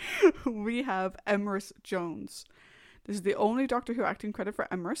 we have Emrys Jones. This is the only Doctor Who acting credit for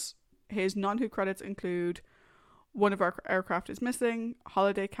Emrys. His non-Who credits include One of Our Aircraft is Missing,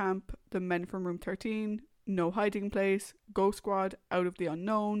 Holiday Camp, The Men from Room 13, No Hiding Place, Ghost Squad, Out of the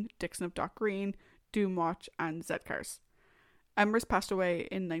Unknown, Dixon of Dock Green, Doomwatch, and Z-Cars. Emrys passed away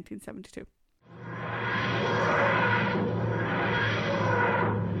in 1972.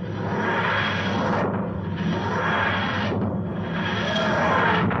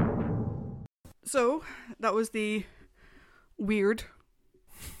 So, that was the weird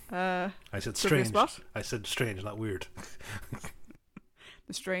I said trivia strange. spot. I said strange, not weird.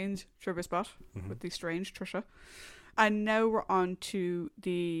 The strange trivia spot with the strange Trisha. And now we're on to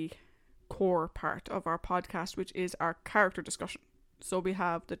the core part of our podcast, which is our character discussion. So we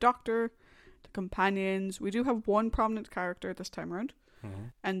have the Doctor, the companions. We do have one prominent character this time around.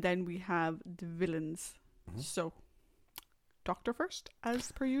 And then we have the villains. So, Doctor first,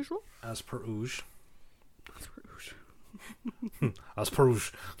 as per usual. As per Ouge. As per usual. As per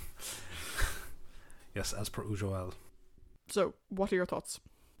Ouge. Yes, as per Ouge. So, what are your thoughts?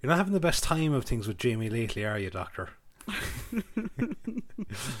 You're not having the best time of things with Jamie lately, are you, Doctor?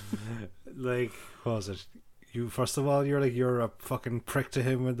 Like, what was it? You, first of all, you're a fucking prick to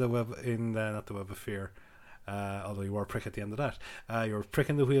him in the web, not the Web of Fear. Although you were a prick at the end of that. You're a prick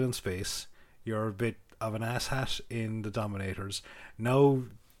in the Wheel in Space. You're a bit of an asshat in the Dominators. Now,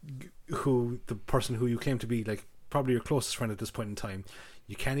 the person who you claim to be, like, probably your closest friend at this point in time,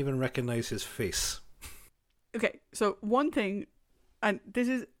 you can't even recognize his face. Okay, so one thing and this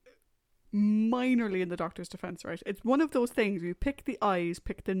is minorly in the Doctor's defense, right? It's one of those things, you pick the eyes,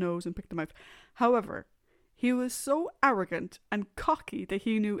 pick the nose, and pick the mouth. However, he was so arrogant and cocky that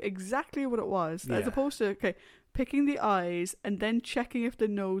he knew exactly what it was, as opposed to, picking the eyes and then checking if the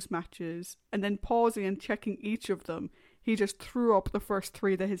nose matches and then pausing and checking each of them. He just threw up the first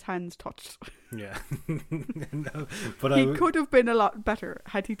three that his hands touched. Yeah. No, but he could have been a lot better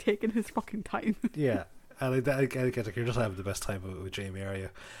had he taken his fucking time. Yeah. And I get like, you're just having the best time with Jamie, are you?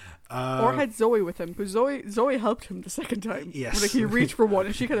 Or had Zoe with him, because Zoe helped him the second time. Yes. Like he reached for one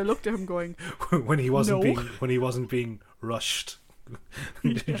and she kind of looked at him going, when he wasn't no. being rushed.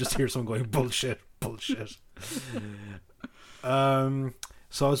 You just hear someone going, bullshit.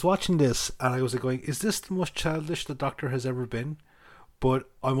 So I was watching this and I was like going, is this the most childish the Doctor has ever been? But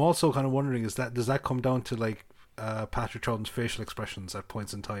I'm also kind of wondering, does that come down to like Patrick Troughton's facial expressions at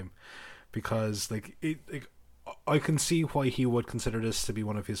points in time? Because I can see why he would consider this to be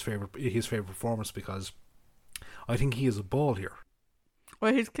one of his favorite performances, because I think he is a ball here.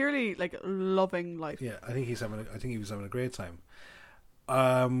 Well, he's clearly like loving life. Yeah, I think he was having a great time.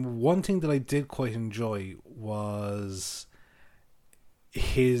 One thing that I did quite enjoy was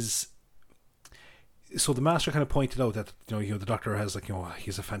his. So the Master kind of pointed out that the Doctor has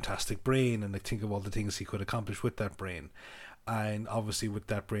he's a fantastic brain, and think of all the things he could accomplish with that brain, and obviously with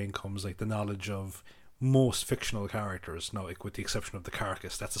that brain comes like the knowledge of most fictional characters. Now, like with the exception of the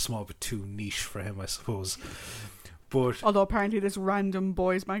Carcass, that's a small bit too niche for him, I suppose. But although apparently this random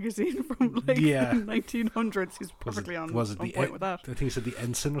boys magazine from like the 1900s, he's perfectly on point with that. I think he said the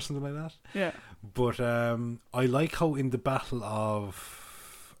Ensign or something like that. Yeah. But I like how in the Battle of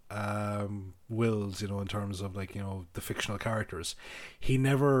Wills, in terms of the fictional characters, he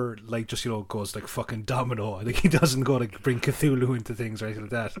never just goes like fucking Domino. I think he doesn't go like bring Cthulhu into things or anything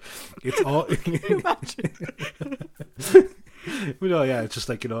like that. It's all. Can you imagine? No, yeah, it's just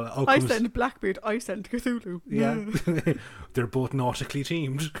like I send Blackbeard, I send Cthulhu. Yeah, they're both nautically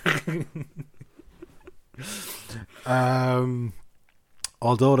teamed.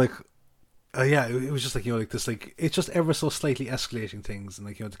 Although it was just this it's just ever so slightly escalating things, and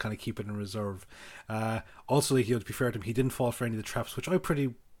to kind of keep it in reserve. Also, to be fair to him, he didn't fall for any of the traps, which I'm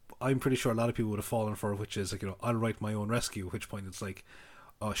pretty sure a lot of people would have fallen for, which is I'll write my own rescue. At which point it's like,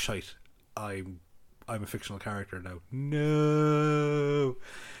 oh shite, I'm a fictional character now. No.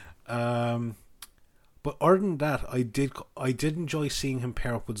 But other than that, I did enjoy seeing him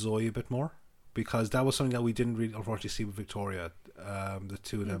pair up with Zoe a bit more, because that was something that we didn't really unfortunately see with Victoria. The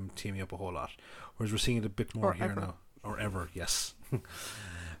two of them teaming up a whole lot, whereas we're seeing it a bit more here now. Or ever, yes.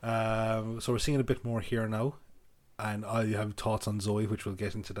 So we're seeing it a bit more here now, and I have thoughts on Zoe, which we'll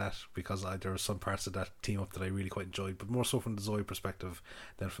get into that, because there are some parts of that team up that I really quite enjoyed, but more so from the Zoe perspective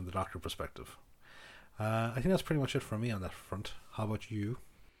than from the Doctor perspective. I think that's pretty much it for me on that front. How about you?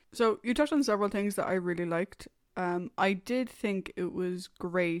 So you touched on several things that I really liked. I did think it was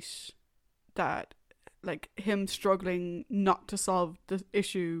great that him struggling not to solve the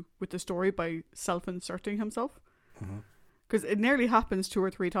issue with the story by self-inserting himself, because it nearly happens 2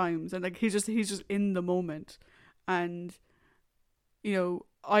 or 3 times, and he's just in the moment, and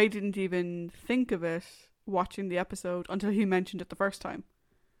I didn't even think of it watching the episode until he mentioned it the first time.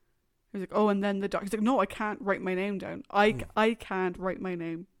 He was like, oh, and then the Doctor. He's like, no, I can't write my name down. I can't write my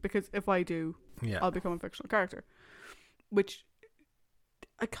name, because if I do, I'll become a fictional character. Which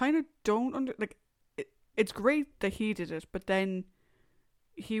I kind of don't it's great that he did it, but then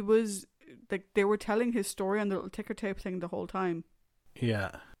he was they were telling his story on the little ticker tape thing the whole time.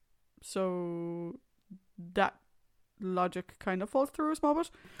 Yeah. So that logic kind of falls through a small bit.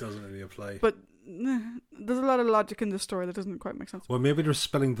 Doesn't really apply. But there's a lot of logic in the story that doesn't quite make sense. Well, maybe they're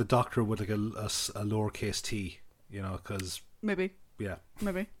spelling the Doctor with a lowercase t, because... Maybe. Yeah.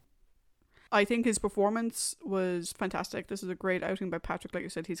 Maybe. I think his performance was fantastic. This is a great outing by Patrick. Like you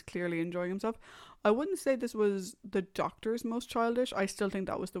said, he's clearly enjoying himself. I wouldn't say this was the Doctor's most childish. I still think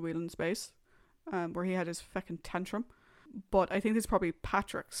that was the Wheel in Space, where he had his feckin' tantrum. But I think this is probably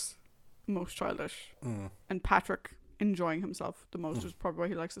Patrick's most childish. And Patrick enjoying himself the most is probably why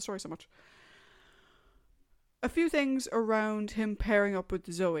he likes the story so much. A few things around him pairing up with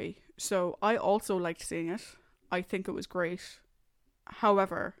Zoe. So I also liked seeing it. I think it was great.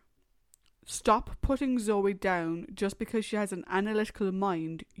 However, stop putting Zoe down just because she has an analytical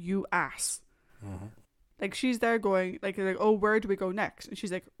mind, you ass. She's there going, oh, where do we go next? And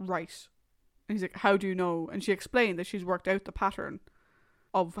she's like, right. And he's like, how do you know? And she explained that she's worked out the pattern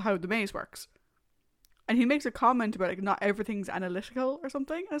of how the maze works. And he makes a comment about not everything's analytical or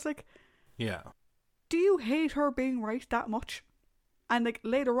something. And it's like, yeah. Do you hate her being right that much? And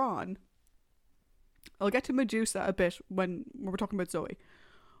later on, I'll get to Medusa a bit when we're talking about Zoe.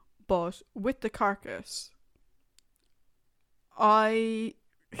 But with the carcass, I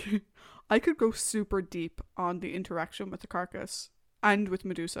could go super deep on the interaction with the carcass and with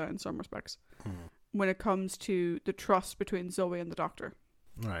Medusa in some respects when it comes to the trust between Zoe and the Doctor.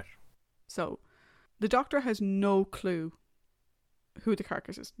 Right. So, the Doctor has no clue who the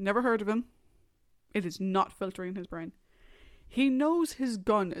carcass is. Never heard of him. It is not filtering his brain. He knows his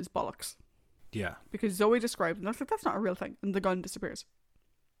gun is bollocks. Yeah. Because Zoe describes it, and I was like, that's not a real thing. And the gun disappears.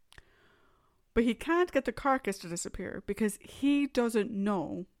 But he can't get the carcass to disappear because he doesn't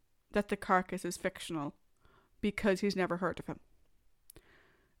know that the carcass is fictional because he's never heard of him.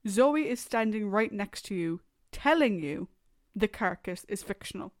 Zoe is standing right next to you, telling you the carcass is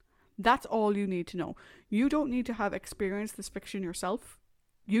fictional. That's all you need to know. You don't need to have experienced this fiction yourself.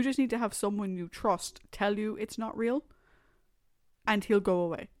 You just need to have someone you trust tell you it's not real, and he'll go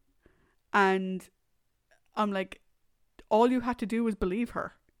away. And I'm like, all you had to do was believe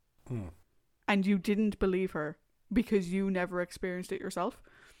her. And you didn't believe her because you never experienced it yourself.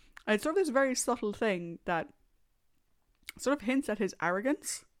 And it's sort of this very subtle thing that sort of hints at his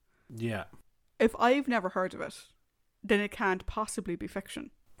arrogance. Yeah. If I've never heard of it, then it can't possibly be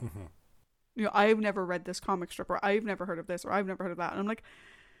fiction. Mm-hmm. You know, I've never read this comic strip, or I've never heard of this, or I've never heard of that. And I'm like,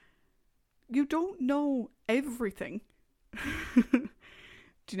 you don't know everything. Do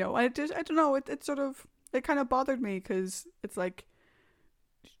you know? I don't know. It sort of, it kind of bothered me because it's like,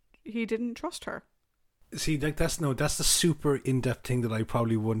 he didn't trust her. See, like that's the super in-depth thing that I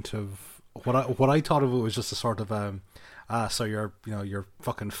probably wouldn't have. What I thought of it was just a sort of so you're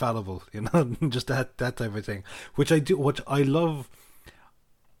fucking fallible, just that type of thing, which I love.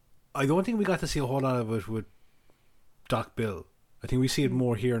 I don't think we got to see a whole lot of it with Doc Bill. I think we see it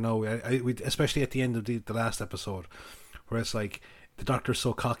more here now, especially at the end of the last episode, where it's like the Doctor's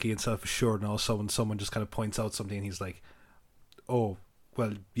so cocky and self-assured, now someone just kind of points out something and he's like, oh,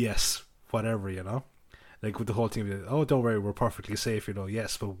 well, yes, whatever, like with the whole thing of, oh, don't worry, we're perfectly safe,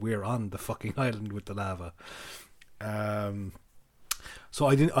 yes, but we're on the fucking island with the lava. So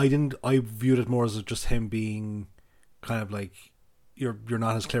I viewed it more as just him being kind of like, you're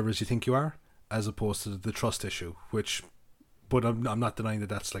not as clever as you think you are, as opposed to the trust issue, but I'm not denying that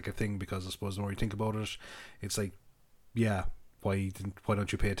that's like a thing, because I suppose the more you think about it, it's like, yeah, why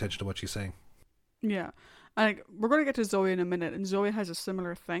don't you pay attention to what she's saying? Yeah. And we're going to get to Zoe in a minute, and Zoe has a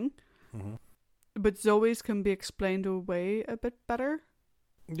similar thing. Mm-hmm. But Zoe's can be explained away a bit better.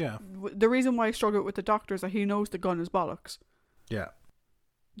 Yeah. The reason why I struggle with the Doctor is that he knows the gun is bollocks. Yeah.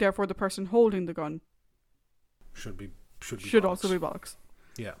 Therefore, the person holding the gun should also be bollocks.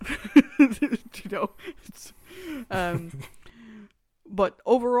 Yeah. But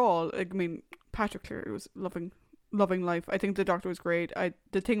overall, I mean, Patrick Cleary was loving life. I think the Doctor was great.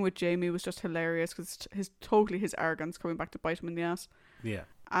 The thing with Jamie was just hilarious because his arrogance coming back to bite him in the ass. Yeah.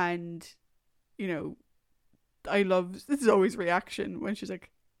 And, I love Zoe's reaction when she's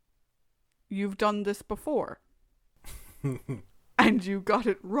like, "You've done this before, and you got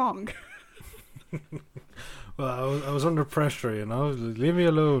it wrong." Well, I was under pressure, leave me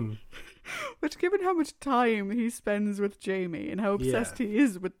alone. Which, given how much time he spends with Jamie and how obsessed he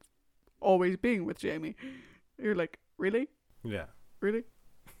is with always being with Jamie, you're like, really? Yeah. Really?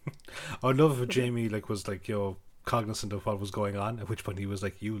 I'd love if Jamie was cognizant of what was going on, at which point he was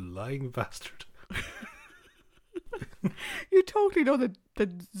like, "You lying bastard." You totally know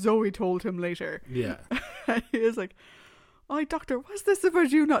that Zoe told him later. Yeah. And he is like, "Oh, Doctor, what's this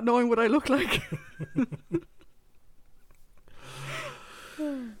about you not knowing what I look like?"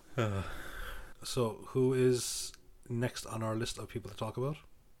 So, who is next on our list of people to talk about?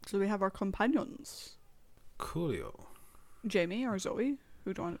 So we have our companions. Coolio. Jamie or Zoe?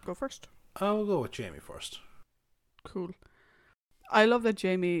 Who do you want to go first? I'll go with Jamie first. Cool. I love that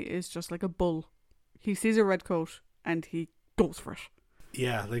Jamie is just like a bull. He sees a red coat and he goes for it.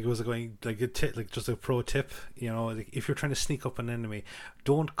 Yeah, it was going just a pro tip. If you're trying to sneak up an enemy,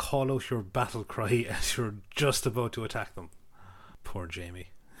 don't call out your battle cry as you're just about to attack them. Poor Jamie.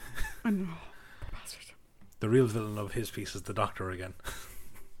 I know, bastard. The real villain of his piece is the Doctor again.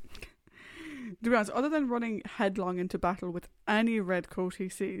 To be honest, other than running headlong into battle with any red coat he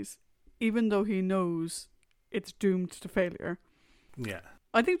sees, even though he knows it's doomed to failure, yeah,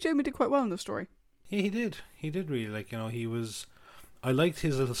 I think Jamie did quite well in the story. Yeah, he did. He did really. He was. I liked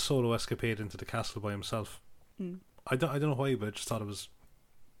his little solo escapade into the castle by himself. I don't know why, but I just thought it was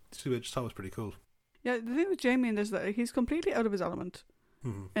pretty cool. Yeah, the thing with Jamie in this is that he's completely out of his element.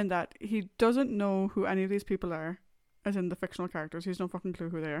 In that he doesn't know who any of these people are, as in the fictional characters. He's no fucking clue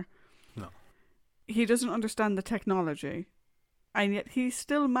who they are. No. He doesn't understand the technology, and yet he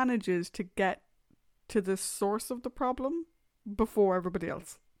still manages to get to the source of the problem before everybody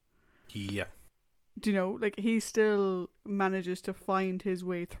else. Yeah. Do you know, like, he still manages to find his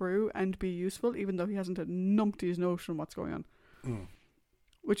way through and be useful, even though he hasn't a numpty's notion what's going on. Mm.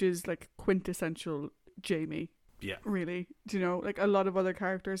 Which is, like, quintessential Jamie. Yeah. Really. Do you know, like, a lot of other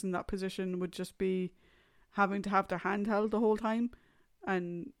characters in that position would just be having to have their hand held the whole time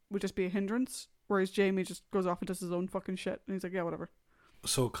and would just be a hindrance, whereas Jamie just goes off and does his own fucking shit, and he's like, yeah, whatever.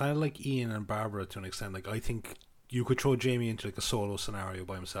 So kind of like Ian and Barbara to an extent. Like, I think you could throw Jamie into like a solo scenario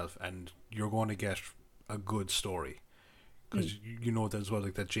by himself, and you're going to get a good story because you know that as well.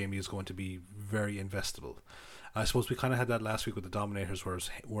 Like that Jamie is going to be very investable. I suppose we kind of had that last week with the Dominators,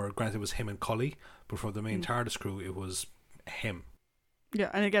 where granted it was him and Cully, but for the main TARDIS crew, it was him. Yeah,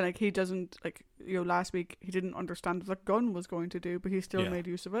 and again, like, he doesn't, like, you know, last week he didn't understand what Gunn was going to do, but he still made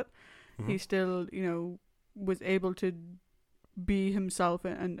use of it. He still, you know, was able to be himself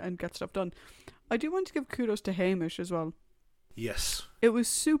and get stuff done. I do want to give kudos to Hamish as well. Yes. It was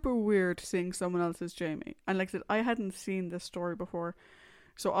super weird seeing someone else as Jamie. And like I said, I hadn't seen this story before.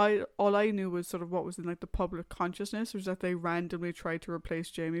 So all I knew was sort of what was in like the public consciousness was that they randomly tried to replace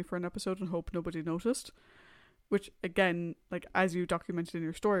Jamie for an episode and hope nobody noticed. Which again, like as you documented in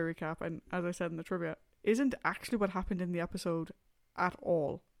your story recap and as I said in the trivia, isn't actually what happened in the episode at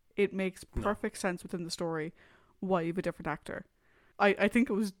all. It makes perfect sense within the story why you have a different actor. I think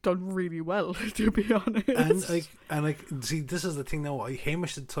it was done really well, to be honest. And see, this is the thing now.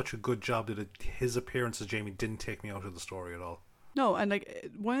 Hamish did such a good job that his appearance as Jamie didn't take me out of the story at all. No, and like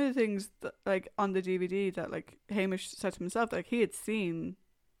one of the things that like on the DVD that like Hamish said to himself, like he had seen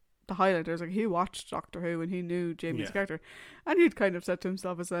the highlighters, like he watched Doctor Who and he knew Jamie's character, and he'd kind of said to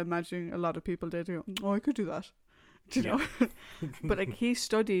himself, as I'm imagining a lot of people did, you know, oh, I could do that, do you know? But like he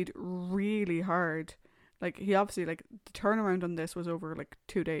studied really hard. Like he obviously, like the turnaround on this was over like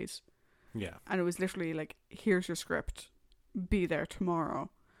 2 days. Yeah. And it was literally like, here's your script, be there tomorrow.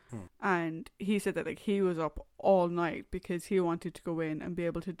 And he said that like he was up all night because he wanted to go in and be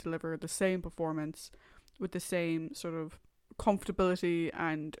able to deliver the same performance with the same sort of comfortability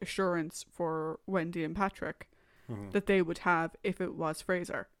and assurance for Wendy and Patrick that they would have if it was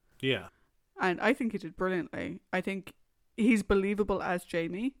Fraser. Yeah. And I think he did brilliantly. I think he's believable as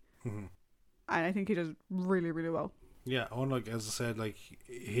Jamie. And I think he does really, really well. Yeah, like as I said, like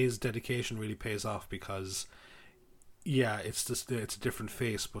his dedication really pays off because, yeah, it's just it's a different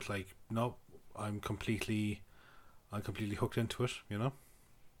face, but like no, I'm completely hooked into it, you know.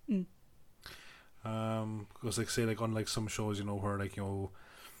 Because like say like unlike some shows, you know, where like you know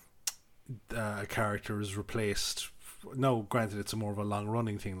a character is replaced. No, granted, it's a more of a long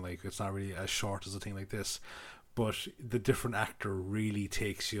running thing. Like it's not really as short as a thing like this, but the different actor really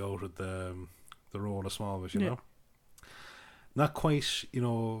takes you out of the role of Smallville, you know. Not quite, you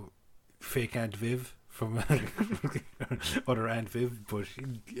know, fake Aunt Viv from other Aunt Viv, but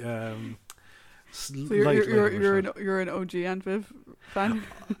so you're an OG Aunt Viv fan.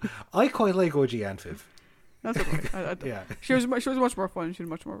 I quite like OG Aunt Viv. That's okay. Yeah, she was much more fun. She had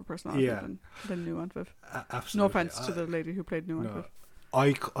much more of a personality than new Aunt Viv. Absolutely. No offense to the lady who played new Aunt Viv.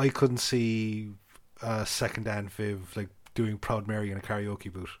 I couldn't see second Aunt Viv like doing Proud Mary in a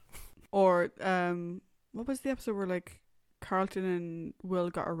karaoke booth. Or what was the episode where like Carlton and Will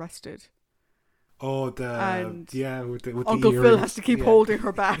got arrested? Oh, with Uncle Phil has to keep holding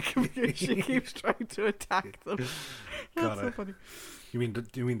her back because she keeps trying to attack them. That's so funny. You mean the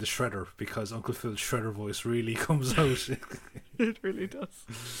Shredder, because Uncle Phil's Shredder voice really comes out. It really does.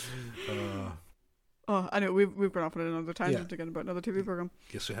 Anyway, we've gone off on another tangent again about another TV program.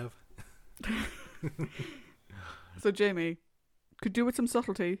 Yes, we have. So Jamie could do with some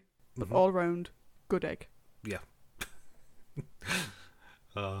subtlety, but all round good egg. Yeah.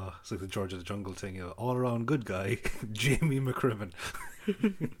 It's like the George of the Jungle thing, you know, all around good guy, Jamie McCrimmon.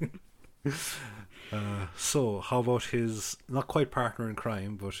 So how about his not quite partner in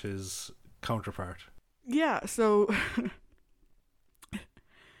crime, but his counterpart? Yeah, so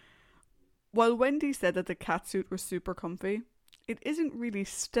while Wendy said that the catsuit was super comfy, it isn't really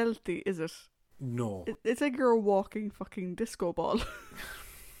stealthy, is it? No. It's like you're a walking fucking disco ball.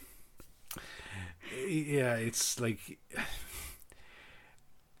 Yeah, it's like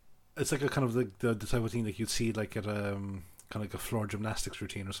it's like a kind of like the type of thing like you'd see like at kind of like a floor gymnastics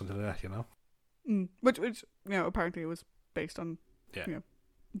routine or something like that, you know. Which you know, apparently it was based on you know,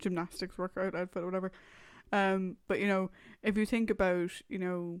 gymnastics workout outfit or whatever. But you know, if you think about, you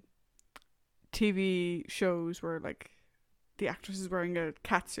know, TV shows where like the actress is wearing a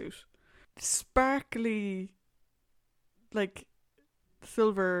catsuit, sparkly like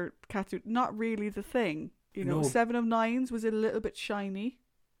silver catsuit, not really the thing. You know, 7 of Nines was a little bit shiny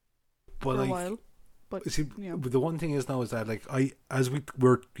for a while. But See, you know, but the one thing is now is that like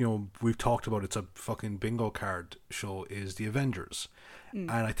we've talked about, it's a fucking bingo card show, is the Avengers,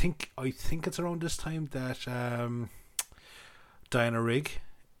 and I think it's around this time that Diana Rigg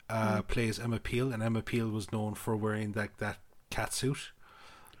plays Emma Peel, and Emma Peel was known for wearing that cat suit.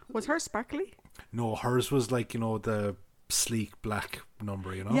 was her sparkly? No, hers was like, the sleek black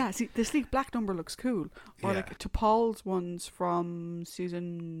number, Yeah, see, the sleek black number looks cool. Or Yeah. like to Paul's ones from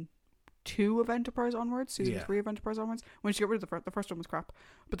season 2 of Enterprise onwards, season Yeah. 3 of Enterprise onwards. When she got rid of the first one was crap,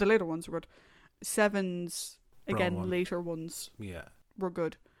 but the later ones were good. Seven's again, Brown one. later ones Yeah. were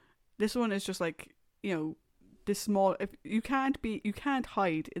good. This one is just like, this small. If you can't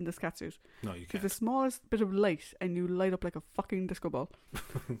hide in this catsuit. No, you It's can't. the smallest bit of light, and you light up like a fucking disco ball.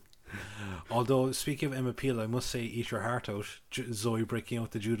 Although, speaking of Emma Peel, I must say, eat your heart out, Zoe breaking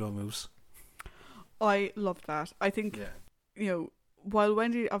out the judo moves. I loved that. I think Yeah. while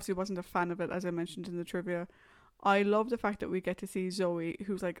Wendy obviously wasn't a fan of it, as I mentioned in the trivia, I love the fact that we get to see Zoe,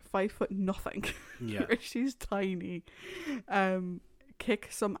 who's like 5 foot nothing. Yeah. She's tiny. Kick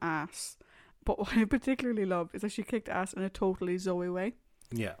some ass. But what I particularly love is that she kicked ass in a totally Zoe way,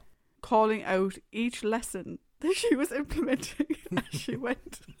 Yeah. calling out each lesson that she was implementing as she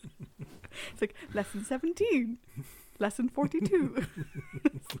went. It's like, lesson 17, lesson 42.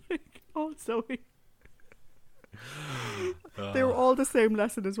 It's like, oh, Zoe. They were all the same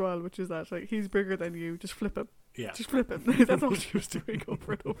lesson as well, which is that, like, he's bigger than you, just flip him. Yeah. Just flip him. That's all she was doing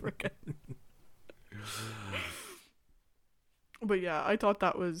over and over again. But yeah, I thought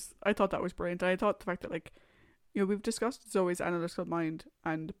that was brilliant. I thought the fact that, like, we've discussed Zoe's analytical mind,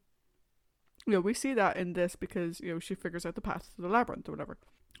 and we see that in this because she figures out the path to the labyrinth or whatever.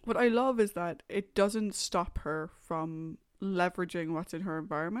 What I love is that it doesn't stop her from leveraging what's in her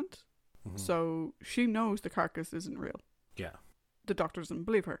environment. Mhm. So she knows the carcass isn't real. Yeah. The doctor doesn't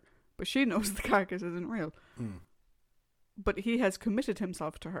believe her, but she knows the carcass isn't real. Mm. But he has committed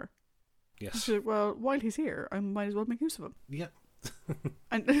himself to her. Yes. She's like, well, while he's here, I might as well make use of him. Yeah.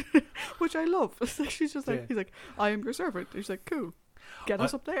 And which I love. It's like, she's just like, Yeah. he's like, I am your servant. She's like, cool, get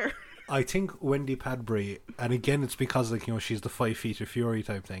us up there. I think Wendy Padbury, and again it's because, like, she's the 5 feet of fury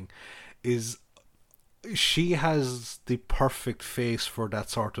type thing, is she has the perfect face for that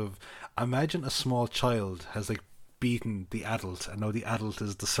sort of, imagine a small child has like beaten the adult and now the adult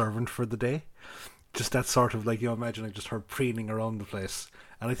is the servant for the day. Just that sort of, like, imagine like just her preening around the place.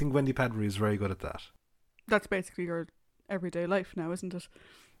 And I think Wendy Padbury is very good at that. That's basically your everyday life now, isn't it?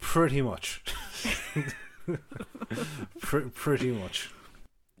 Pretty much. Pretty much.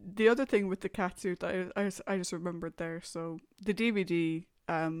 The other thing with the catsuit that I just remembered there, so the DVD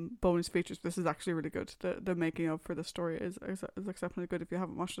bonus features, this is actually really good. The making of for the story is exceptionally good if you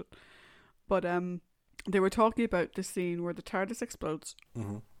haven't watched it. But they were talking about the scene where the TARDIS explodes,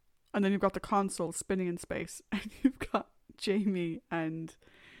 Mm-hmm. and then you've got the console spinning in space, and you've got Jamie and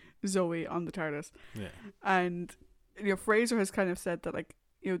Zoe on the TARDIS. Yeah. And Fraser has kind of said that, like,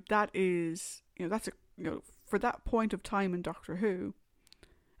 that is, that's a, for that point of time in Doctor Who,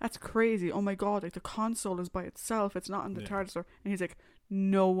 that's crazy. Oh my god, like, the console is by itself, it's not in the TARDIS. And he's like,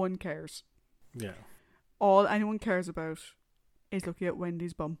 no one cares. Yeah. All anyone cares about is looking at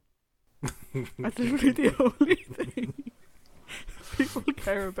Wendy's bum. That's literally the only thing people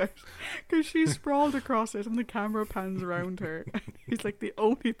care about, because she's sprawled across it and the camera pans around her, and he's like, the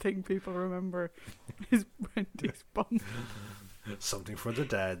only thing people remember is Wendy's bum. Something for the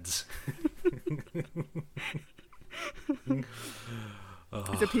dads.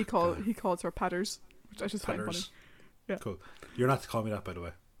 Except he calls her Patters, which I just find funny. Patters. Yeah. Cool. You're not to call me that, by the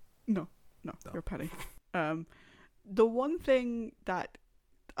way. No, you're petty. The one thing that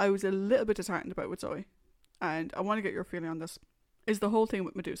I was a little bit disheartened about with Zoe, and I want to get your feeling on this, is the whole thing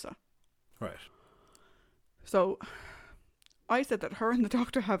with Medusa. Right. So, I said that her and the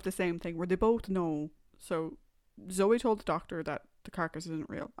doctor have the same thing, where they both know. So, Zoe told the doctor that the carcass isn't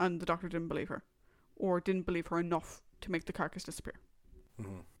real, and the doctor didn't believe her, or didn't believe her enough to make the carcass disappear.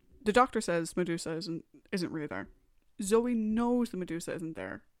 Mm-hmm. The doctor says Medusa isn't really there. Zoe knows the Medusa isn't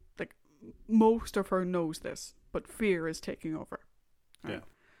there. Like, most of her knows this, but fear is taking over. Right? Yeah.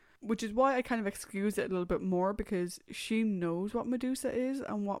 Which is why I kind of excuse it a little bit more, because she knows what Medusa is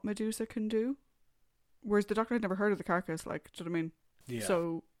and what Medusa can do. Whereas the doctor had never heard of the carcass, like, do you know what I mean? Yeah.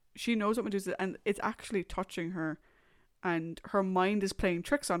 So she knows what Medusa is, and it's actually touching her, and her mind is playing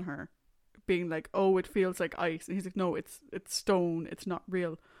tricks on her, being like, oh, it feels like ice. And he's like, no, it's stone, it's not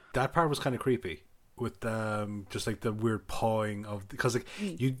real. That part was kind of creepy, with just like the weird pawing of, because like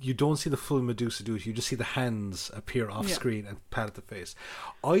you don't see the full Medusa do it, you just see the hands appear off screen and pat at the face.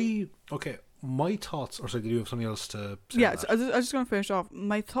 my thoughts, or sorry, did you have something else to say? Yeah, on so that? I was just going to finish off.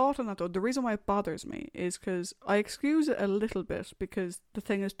 My thought on that, though, the reason why it bothers me is because I excuse it a little bit because the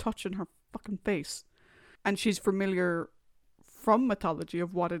thing is touching her fucking face. And she's familiar from mythology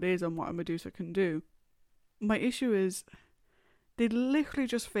of what it is and what a Medusa can do. My issue is they literally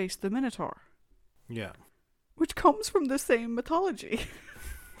just faced the Minotaur, Yeah. which comes from the same mythology.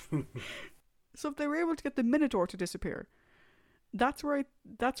 So if they were able to get the Minotaur to disappear, that's where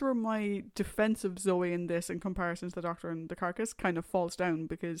my defense of Zoe in this, in comparison to the Doctor and the Carcass, kind of falls down,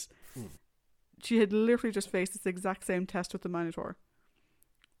 because she had literally just faced this exact same test with the Minotaur,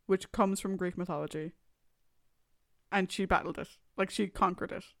 which comes from Greek mythology, and she battled it, like she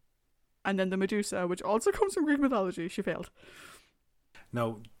conquered it. And then the Medusa, which also comes from Greek mythology, she failed.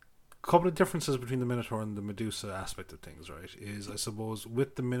 Now, a couple of differences between the Minotaur and the Medusa aspect of things, right? Is, I suppose,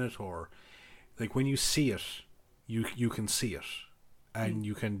 with the Minotaur, like when you see it, you can see it, and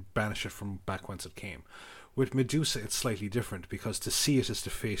you can banish it from back whence it came. With Medusa, it's slightly different, because to see it is to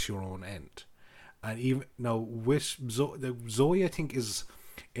face your own end. And even now, with Zoe, I think, is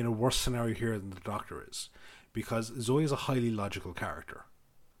in a worse scenario here than the Doctor is, because Zoe is a highly logical character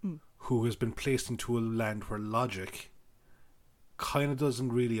who has been placed into a land where logic kind of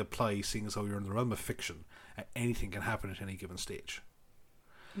doesn't really apply, seeing as how you're in the realm of fiction and anything can happen at any given stage.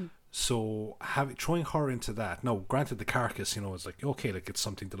 So throwing her into that, now granted the Carcass, it's like, okay, like it's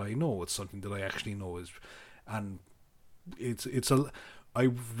something that I know, it's something that I actually know, and I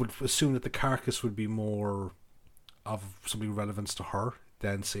would assume that the Carcass would be more of something relevance to her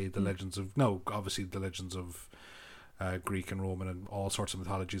than, say, the legends of, no, obviously the legends of Greek and Roman and all sorts of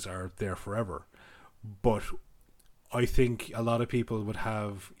mythologies are there forever, but I think a lot of people would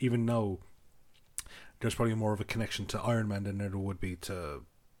have, even now, there's probably more of a connection to Iron Man than there would be to,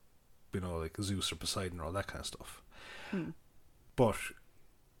 like Zeus or Poseidon or all that kind of stuff. But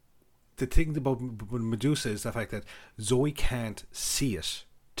the thing about Medusa is the fact that Zoe can't see it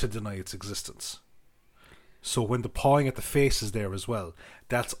to deny its existence. So when the pawing at the face is there as well,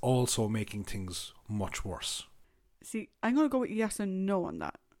 that's also making things much worse. See, I'm going to go with yes and no on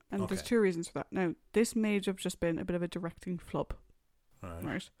that. And there's two reasons for that. Now, this may have just been a bit of a directing flub.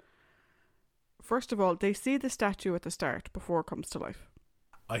 Right? First of all, they see the statue at the start before it comes to life.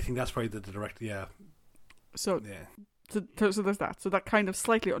 I think that's probably the direct, yeah. So there's that. So that kind of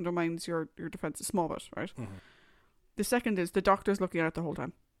slightly undermines your defense a small bit, right? The second is the Doctor's looking at it the whole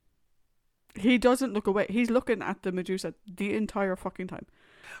time. He doesn't look away. He's looking at the Medusa the entire fucking time.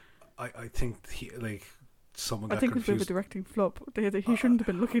 I think someone got I think confused. it's a bit of a directing flub. He shouldn't have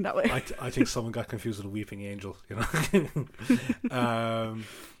been looking that way. I think someone got confused with a weeping angel,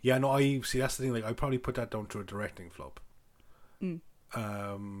 yeah, no, I see, that's the thing, like I probably put that down to a directing flub.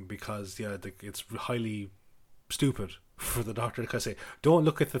 Because it's highly stupid for the Doctor to say, don't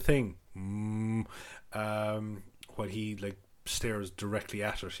look at the thing, while he like stares directly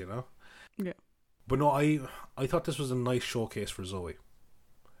at it, Yeah. But no, I thought this was a nice showcase for Zoe.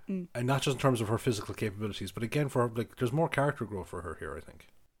 And not just in terms of her physical capabilities, but again, for like, there's more character growth for her here, I think.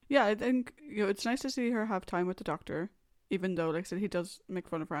 Yeah, I think it's nice to see her have time with the Doctor, even though, like I said, he does make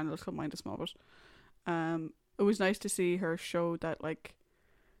fun of her and a little mind a small bit. It was nice to see her show that, like,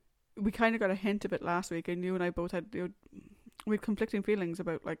 we kind of got a hint of it last week, and you and I both had we had conflicting feelings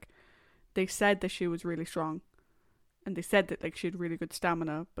about, like, they said that she was really strong, and they said that, like, she had really good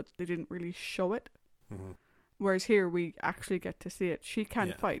stamina, but they didn't really show it. Whereas here we actually get to see it. She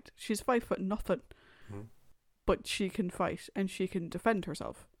can fight. She's 5'0", but she can fight and she can defend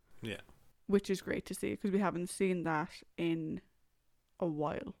herself. Yeah, which is great to see, because we haven't seen that in a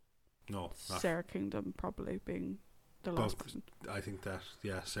while. No, Sarah Kingdom probably being the last person. I think that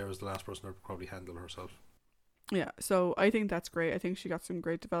Sarah's the last person to probably handle herself. Yeah, so I think that's great. I think she got some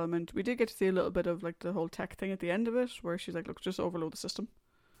great development. We did get to see a little bit of like the whole tech thing at the end of it, where she's like, "Look, just overload the system."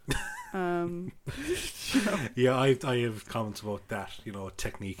 Yeah, I have comments about that,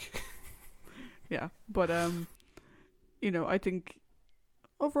 technique. Yeah, but I think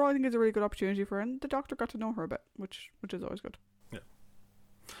overall, I think it's a really good opportunity for her, and the Doctor got to know her a bit, which is always good. Yeah.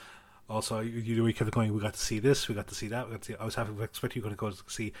 Also, we kept going. We got to see this. We got to see that. We got to see. I was having expect you going to go to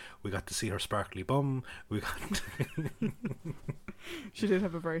see. We got to see her sparkly bum. We got. She did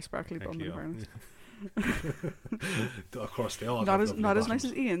have a very sparkly bum, in fairness. Of course, they all not have as nice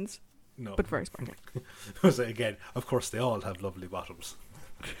as Ian's. No, but very sparkly. Again, of course, they all have lovely bottoms.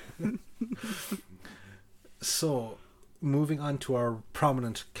 So, moving on to our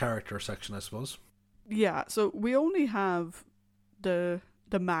prominent character section, I suppose. Yeah, so we only have the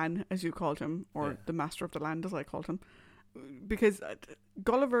man, as you called him, or the master of the land, as I called him, because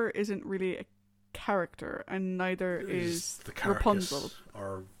Gulliver isn't really a character, and neither is the Rapunzel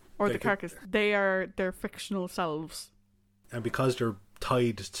or or They the could- carcass. They are their fictional selves. And because they're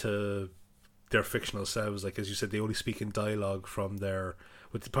tied to their fictional selves, like as you said, they only speak in dialogue from their,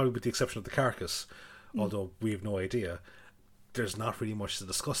 probably with the exception of the carcass, although we have no idea. There's not really much to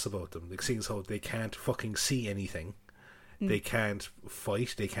discuss about them. Like, seeing as how they can't fucking see anything, they can't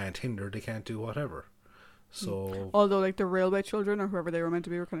fight, they can't hinder, they can't do whatever. So, Although, like, the railway children or whoever they were meant to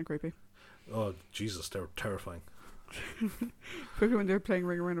be were kind of creepy. oh Jesus, they're terrifying. Especially when they're playing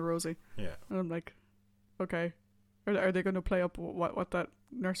Ring Around a Rosie. Yeah. And I'm like, okay. Are they going to play up what that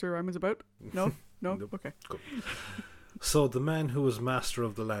nursery rhyme is about? No? No? Nope. Okay. Cool. So the man who was master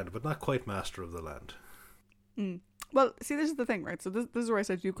of the land, but not quite master of the land. Well, see, this is the thing, right? So this is where I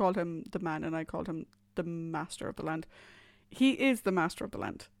said you called him the man and I called him the master of the land. He is the master of the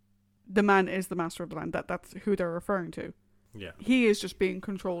land. The man is the master of the land. That's who they're referring to. Yeah. He is just being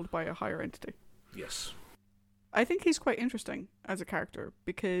controlled by a higher entity. Yes. I think he's quite interesting as a character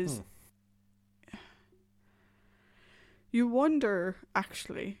because you wonder,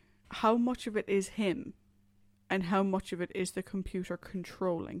 actually, how much of it is him and how much of it is the computer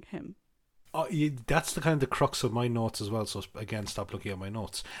controlling him. That's the kind of the crux of my notes as well. So again, stop looking at my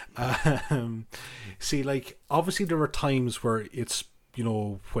notes. See, like, obviously there are times where it's, you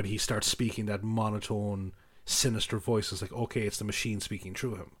know, when he starts speaking that monotone, sinister voice, it's like, okay, it's the machine speaking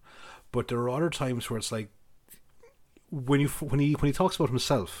through him. But there are other times where it's like, when he talks about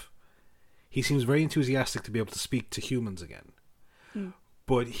himself, he seems very enthusiastic to be able to speak to humans again.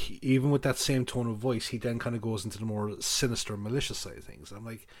 But even with that same tone of voice, he then kind of goes into the more sinister, malicious side of things. And I'm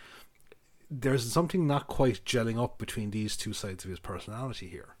like, there's something not quite gelling up between these two sides of his personality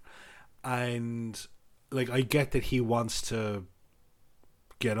here. And, like, I get that he wants to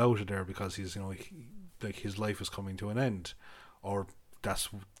get out of there because he's, you know, like his life is coming to an end, or that's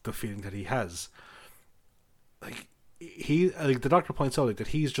the feeling that he has. Like, the doctor points out, like, that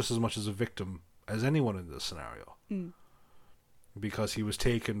he's just as much as a victim as anyone in this scenario, because he was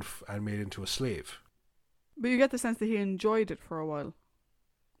taken and made into a slave. But you get the sense that he enjoyed it for a while,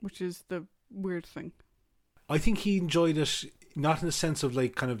 which is the weird thing. I think he enjoyed it, not in the sense of,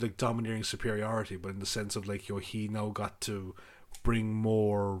 like, kind of like domineering superiority, but in the sense of, like, you know, he now got to bring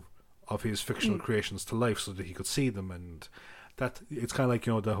more of his fictional creations to life so that he could see them. And that, it's kind of like,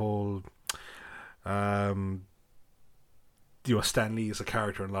 you know, the whole you know, Stan Lee is a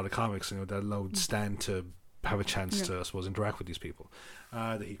character in a lot of comics, you know, that allowed Stan to have a chance to, I suppose, interact with these people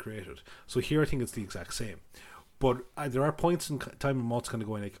that he created. So here I think it's the exact same. But there are points in time when Maud's kind of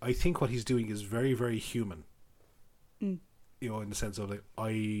going, like, I think what he's doing is very, very human. You know, in the sense of, like,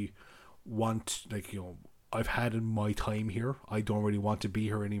 I want, like, you know, I've had my time here. I don't really want to be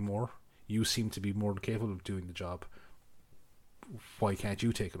here anymore. You seem to be more capable of doing the job. Why can't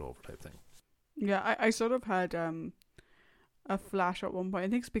you take it over, type thing? Yeah, I sort of had a flash at one point. I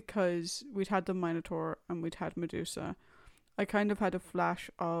think it's because we'd had the Minotaur and we'd had Medusa. I kind of had a flash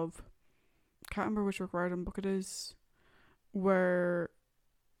of, can't remember which Rick Riordan book it is, where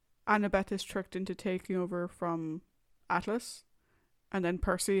Annabeth is tricked into taking over from Atlas, and then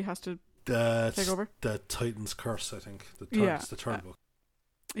Percy has to take over. The Titan's Curse, I think. Yeah. The third book.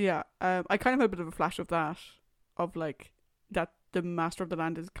 Yeah, I kind of had a bit of a flash of that, of like that the Master of the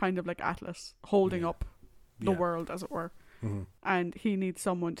Land is kind of like Atlas holding up the world, as it were, and he needs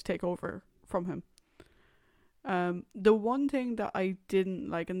someone to take over from him. The one thing that I didn't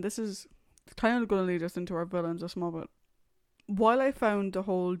like, and this is kind of going to lead us into our villains a small bit, while I found the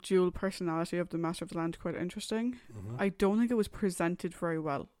whole dual personality of the Master of the Land quite interesting, I don't think it was presented very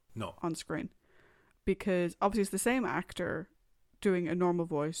well on screen, because obviously it's the same actor doing a normal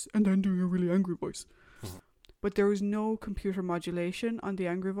voice and then doing a really angry voice, but there was no computer modulation on the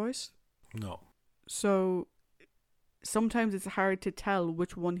angry voice. No. So sometimes it's hard to tell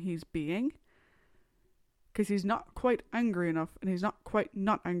which one he's being, because he's not quite angry enough and he's not quite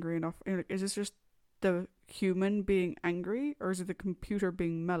not angry enough. And like, is this just the human being angry, or is it the computer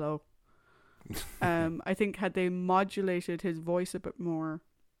being mellow? I think had they modulated his voice a bit more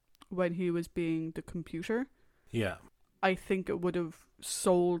when he was being the computer, I think it would have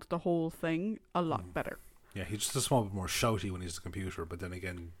sold the whole thing a lot better. Yeah, he's just a small bit more shouty when he's the computer, but then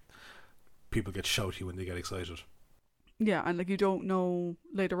again, people get shouty when they get excited. Yeah, and like you don't know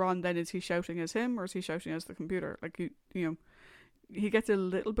later on then, is he shouting as him or is he shouting as the computer? Like you know, he gets a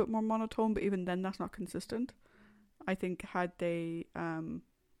little bit more monotone, but even then that's not consistent. I think had they you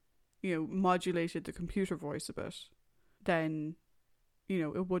know, modulated the computer voice a bit, then, you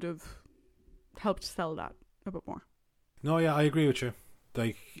know, it would have helped sell that a bit more. No, yeah, I agree with you.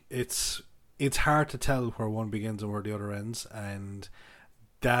 Like, it's hard to tell where one begins and where the other ends, and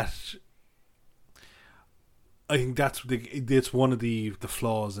that, I think it's one of the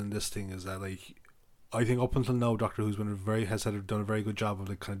flaws in this thing is that like I think up until now Doctor Who's done a very good job of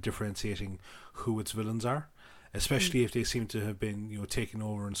like kind of differentiating who its villains are, especially if they seem to have been taken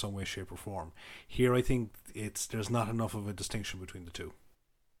over in some way, shape, or form. Here, I think there's not enough of a distinction between the two.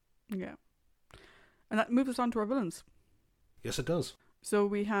 Yeah, and that moves us on to our villains. Yes, it does. So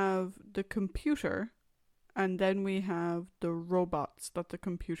we have the computer, and then we have the robots that the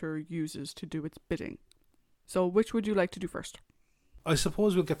computer uses to do its bidding. So which would you like to do first? I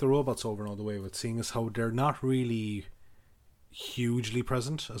suppose we'll get the robots over and all the way with, seeing as how they're not really hugely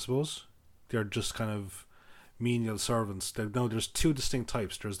present, I suppose. They're just kind of menial servants. Now, there's two distinct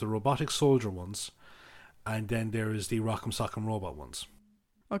types. There's the robotic soldier ones, and then there is the Rock'em Sock'em robot ones.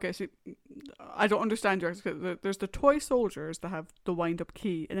 Okay, so I don't understand yours. There's the toy soldiers that have the wind-up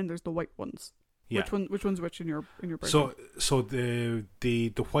key, and then there's the white ones. Yeah. Which one's which in your brain? So the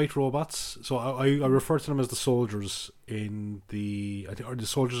white robots. So I refer to them as the soldiers in or the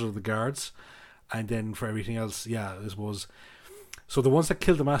soldiers of the guards, and then for everything else, yeah, I suppose. So the ones that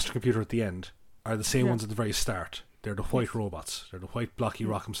kill the master computer at the end are the same ones at the very start. They're the white robots. They're the white blocky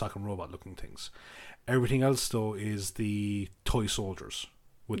Rock'em Sock'em robot looking things. Everything else though is the toy soldiers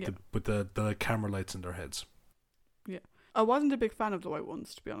with the camera lights in their heads. Yeah, I wasn't a big fan of the white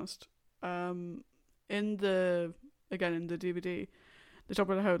ones, to be honest. In the DVD, they talk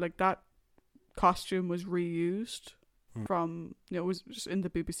about how like that costume was reused from it was just in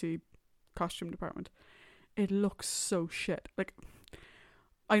the BBC costume department. It looks so shit. Like,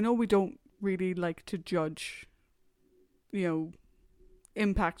 I know we don't really like to judge,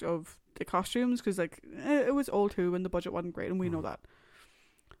 impact of the costumes because like it was old too and the budget wasn't great and we know that.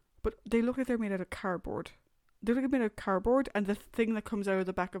 But they look like they're made out of cardboard. They look like they're made out of cardboard, and the thing that comes out of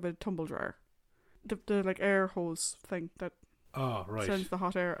the back of a tumble dryer. The like air hose thing that sends the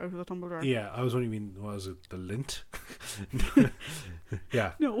hot air out of the tumble dryer. Yeah, I was wondering, was it the lint?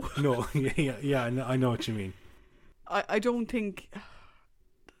 Yeah. No. Yeah, I know what you mean. I don't think,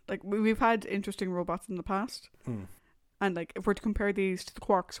 like, we've had interesting robots in the past. And like, if we're to compare these to the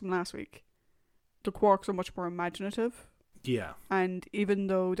Quarks from last week, the Quarks are much more imaginative. Yeah. And even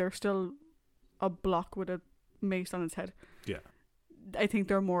though they're still a block with a mace on its head, yeah, I think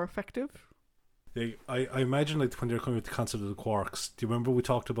they're more effective. I imagine like when they're coming with the concept of the Quarks. Do you remember we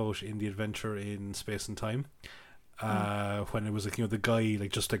talked about in the Adventure in Space and Time, when it was like the guy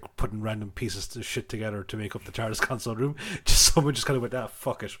like just like putting random pieces of shit together to make up the TARDIS console room. Just someone just kind of went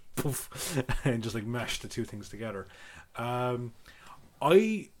fuck it, poof, and just like mashed the two things together. I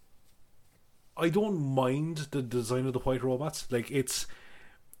don't mind the design of the white robots. Like it's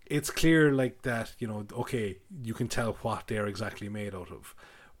clear like that, okay, you can tell what they're exactly made out of.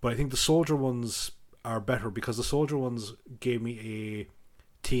 But I think the soldier ones are better because the soldier ones gave me a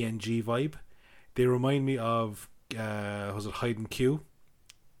TNG vibe. They remind me of was it Hyde and Q?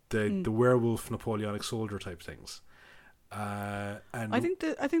 The werewolf Napoleonic soldier type things. And I think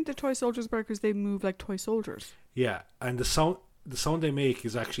the toy soldiers better because they move like toy soldiers. Yeah, and the sound they make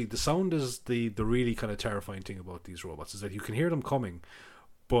is actually the really kind of terrifying thing about these robots is that you can hear them coming,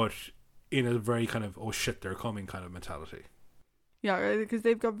 but in a very kind of oh shit they're coming kind of mentality. Yeah, because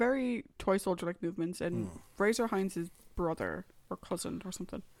they've got very toy soldier like movements, and Fraser Hines' brother or cousin or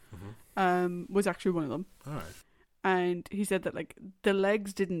something was actually one of them. All right. And he said that like the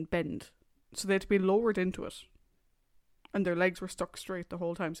legs didn't bend, so they had to be lowered into it, and their legs were stuck straight the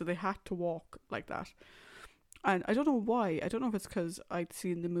whole time, so they had to walk like that. And I don't know why. I don't know if it's because I'd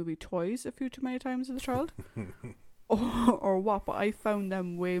seen the movie Toys a few too many times as a child, or what. But I found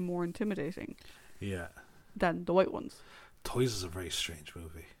them way more intimidating. Yeah. Than the white ones. Toys is a very strange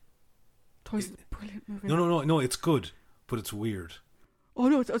movie. Toys is a brilliant movie. No, it's good, but it's weird. Oh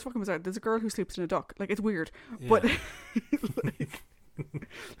no, it's fucking bizarre. There's a girl who sleeps in a duck. Like, it's weird. Yeah. But like,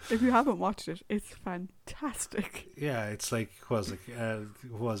 if you haven't watched it, it's fantastic. Yeah, it's like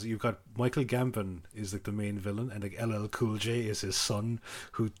you've got Michael Gambon is like the main villain, and like LL Cool J is his son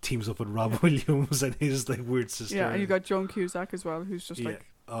who teams up with Rob Williams and his like weird sister. Yeah, and you got Joan Cusack as well, who's just like.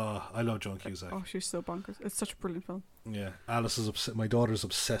 Oh, I love Joan Cusack. Oh, she's so bonkers. It's such a brilliant film. Yeah, Alice is my daughter's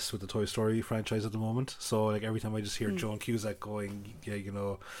obsessed with the Toy Story franchise at the moment. So like every time I just hear Joan Cusack going,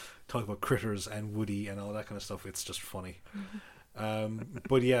 talk about critters and Woody and all that kind of stuff, it's just funny.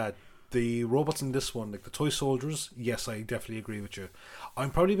 But yeah, the robots in this one, like the toy soldiers, yes, I definitely agree with you.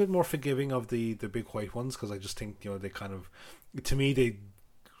 I'm probably a bit more forgiving of the big white ones because I just think they kind of, to me,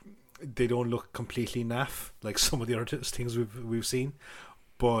 they don't look completely naff like some of the other things we've seen.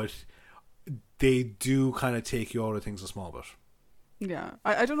 But they do kind of take you out of things a small bit. Yeah,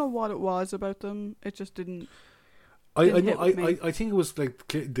 I don't know what it was about them. It just didn't. I think it was like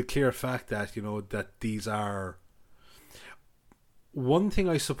the clear fact that that these are one thing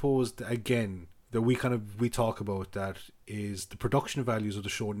I suppose that, again, that we talk about, that is the production values of the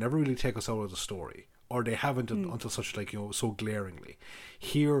show never really take us out of the story, or they haven't until such, like, so glaringly.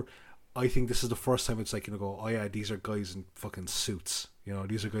 Here, I think this is the first time it's like, go, oh yeah, these are guys in fucking suits.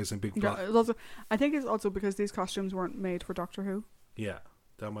 These are guys in big black. Yeah, I think it's also because these costumes weren't made for Doctor Who. Yeah,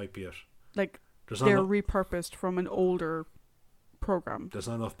 that might be it. Like, they're repurposed from an older program. There's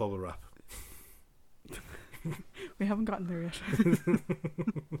not enough bubble wrap. We haven't gotten there yet.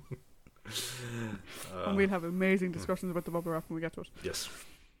 And we'll have amazing discussions about the bubble wrap when we get to it. Yes.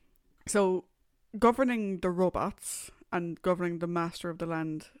 So, governing the robots and governing the master of the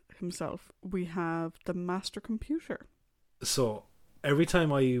land himself, we have the master computer. So, when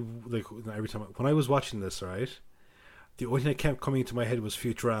I was watching this, right, the only thing that kept coming into my head was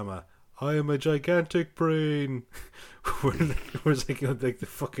Futurama. I am a gigantic brain. where it's like, like the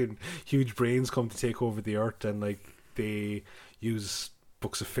fucking huge brains come to take over the earth, and like they use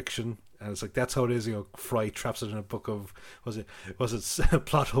books of fiction, and it's like that's how it is. Fry traps it in a book of was it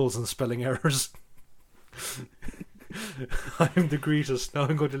plot holes and spelling errors. I'm the greatest. Now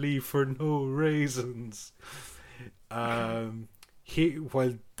I'm going to leave for no raisins. But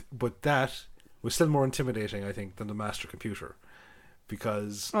that was still more intimidating, I think, than the master computer,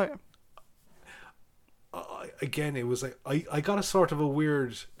 because again, it was like I got a sort of a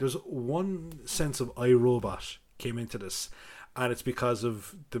weird. There's one sense of iRobot came into this, and it's because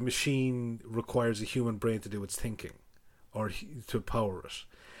of the machine requires a human brain to do its thinking, or to power it,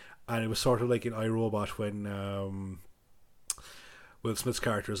 and it was sort of like in iRobot when Will Smith's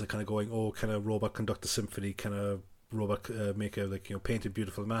character is like kind of going, oh, can a robot conduct a symphony? Can a robot make a paint a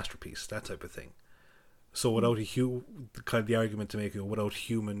beautiful masterpiece? That type of thing. So without kind of the argument to make, without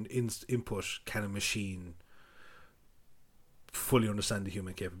human input, can a machine fully understand the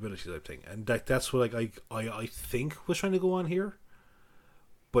human capability type thing? And that's what I think was trying to go on here.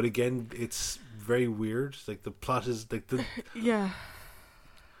 But again, it's very weird. Like the plot is like the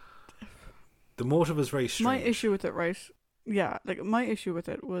the motive is very strange. My issue with it, right? Yeah, like my issue with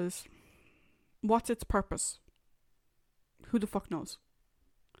it was, what's its purpose? Who the fuck knows?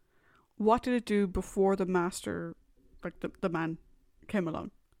 What did it do before the master, like the man, came along?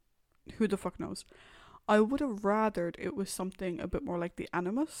 Who the fuck knows? I would have rathered it was something a bit more like the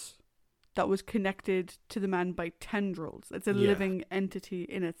Animus, that was connected to the man by tendrils. It's a living entity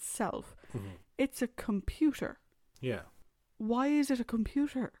in itself. Mm-hmm. It's a computer. Yeah. Why is it a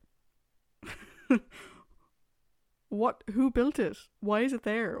computer? Who built it? Why is it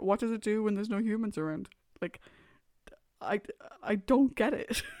there? What does it do when there's no humans around? Like, I don't get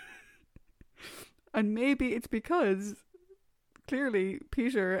it. And maybe it's because clearly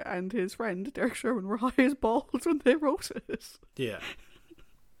Peter and his friend Derek Sherwin were high as balls when they wrote it. Yeah.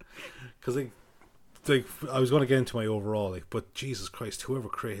 Because I was going to get into my overall, but Jesus Christ, whoever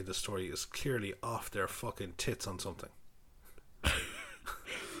created this story is clearly off their fucking tits on something.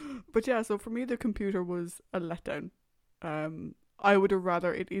 But yeah, so for me the computer was a letdown. I would have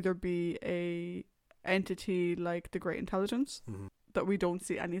rather it either be a entity like the Great Intelligence, that we don't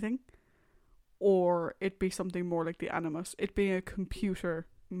see anything, or it be something more like the Animus. It being a computer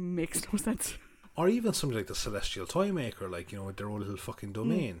makes no sense. Or even something like the Celestial Toymaker, with their own little fucking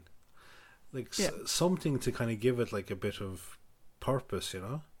domain. Something to kind of give it like a bit of purpose,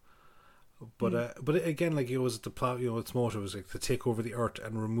 But again, it was the plot. Its motive was to take over the earth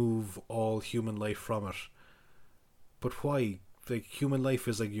and remove all human life from it. But why? Human life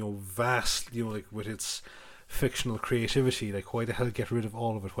is vast. With its fictional creativity. Why the hell get rid of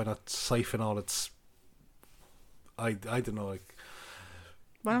all of it? Why not siphon all its? I don't know.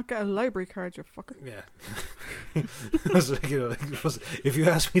 Why not get a library card, you fucker? Yeah. If you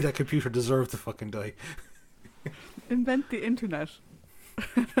ask me, that computer deserved to fucking die. Invent the internet.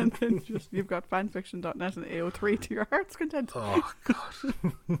 And then you've got fanfiction.net and AO3 to your heart's content. Oh, God.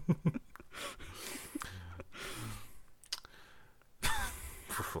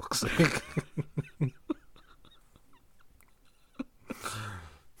 For fuck's sake.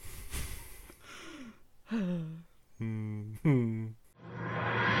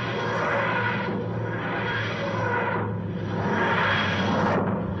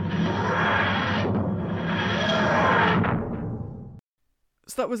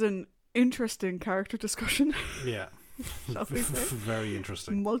 So that was an interesting character discussion. Yeah. Very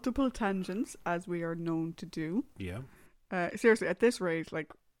interesting. Multiple tangents, as we are known to do. Yeah. Seriously, at this rate,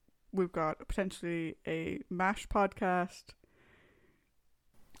 we've got potentially a MASH podcast.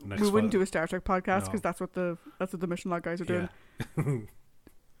 We wouldn't do a Star Trek podcast because that's what the Mission Log guys are doing.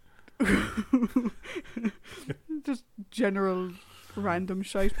 Yeah. Just general random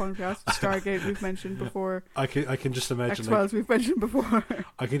shite podcast. Stargate we've mentioned before. I can just imagine X-Files we've mentioned before.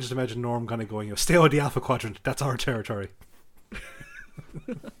 I can just imagine Norm kind of going, stay out of the Alpha Quadrant, that's our territory.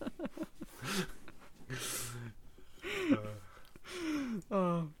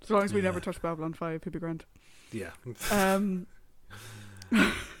 Oh, as long as we never touch Babylon 5, he'd be grand. Yeah.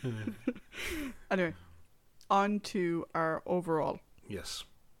 Anyway, on to our overall. Yes.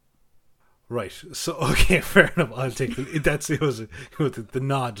 Right. So, okay, fair enough. I'll take the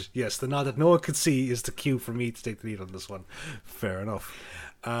nod. Yes, the nod that no one could see is the cue for me to take the lead on this one. Fair enough.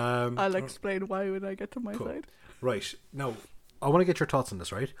 I'll explain why when I get to my side. Right. Now, I want to get your thoughts on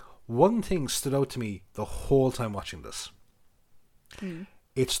this, right? One thing stood out to me the whole time watching this.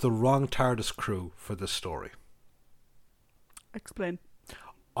 It's the wrong TARDIS crew for this story. Explain.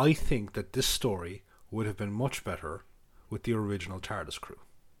 I think that this story would have been much better with the original TARDIS crew.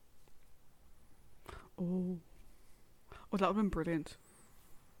 Oh, that would have been brilliant.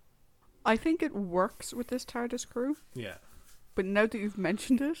 I think it works with this TARDIS crew. Yeah. But now that you've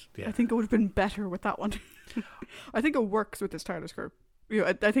mentioned it, I think it would have been better with that one. I think it works with this TARDIS crew.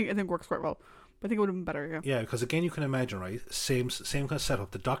 I think it works quite well. But I think it would have been better, yeah. Yeah, because again, you can imagine, right? Same kind of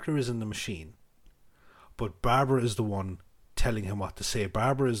setup. The Doctor is in the machine, but Barbara is the one telling him what to say.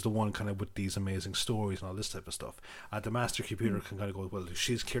 Barbara is the one kind of with these amazing stories and all this type of stuff. And the master computer can kind of go, well,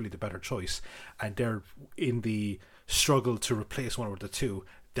 she's clearly the better choice. And they're in the struggle to replace one of the two.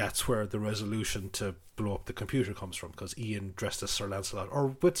 That's where the resolution to blow up the computer comes from, because Ian, dressed as Sir Lancelot,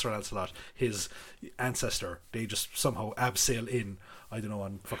 or with Sir Lancelot, his ancestor, they just somehow abseil in, I don't know,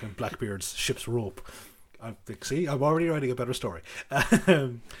 on fucking Blackbeard's ship's rope. I'm like, see, I'm already writing a better story.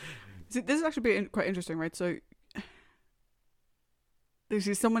 See, this is actually quite interesting, right? So,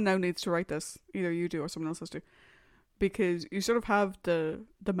 someone now needs to write this. Either you do or someone else has to. Because you sort of have the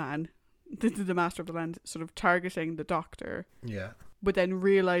man, the master of the land, sort of targeting the Doctor. Yeah. But then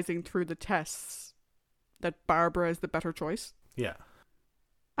realizing through the tests that Barbara is the better choice. Yeah.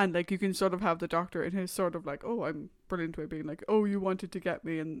 And like you can sort of have the Doctor in his sort of like, oh, I'm brilliant way, being like, oh, you wanted to get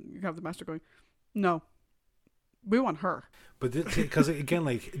me, and you have the Master going, no, we want her. But because again,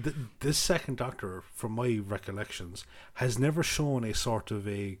 like this second Doctor, from my recollections, has never shown a sort of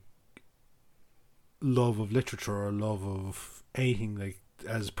a love of literature or love of anything like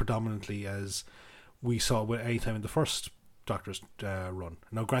as predominantly as we saw with any time in the first Doctor's run.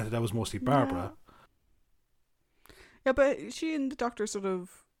 Now, granted, that was mostly Barbara. Yeah, but she and the Doctor sort of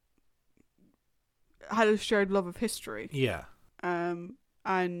had a shared love of history. Yeah. And,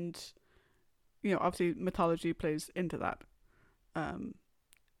 you know, obviously mythology plays into that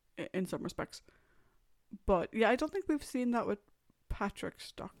in some respects. But, yeah, I don't think we've seen that with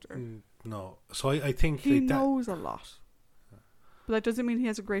Patrick's Doctor. No. So I think... He knows a lot. But that doesn't mean he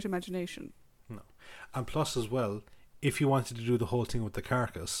has a great imagination. No. And plus as well, if you wanted to do the whole thing with the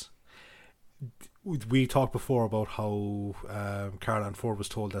carcass, we talked before about how Caroline Ford was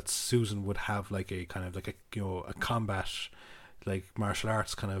told that Susan would have like a kind of like a combat, like martial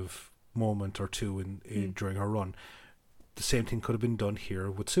arts kind of moment or two in during her run. The same thing could have been done here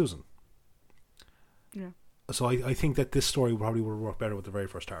with Susan. Yeah. So I think that this story probably would work better with the very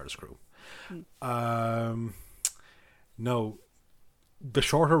first TARDIS crew. No, the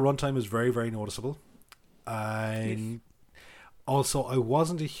shorter runtime is very, very noticeable. And also, I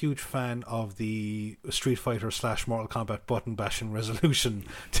wasn't a huge fan of the Street Fighter / Mortal Kombat button bashing resolution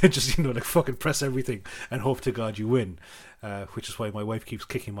to just, like fucking press everything and hope to God you win, which is why my wife keeps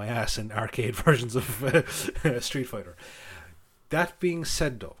kicking my ass in arcade versions of Street Fighter. That being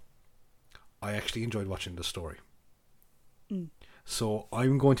said, though, I actually enjoyed watching the story. So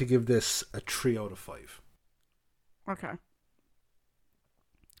I'm going to give this a 3 out of 5. Okay.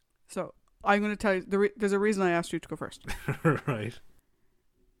 So I'm going to tell you, there's a reason I asked you to go first. Right.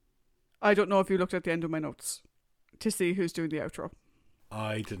 I don't know if you looked at the end of my notes to see who's doing the outro.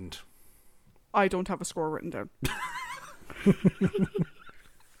 I didn't. I don't have a score written down.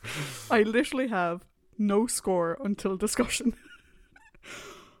 I literally have no score until discussion.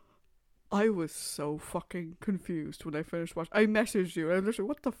 I was so fucking confused when I finished watching. I messaged you and I was literally,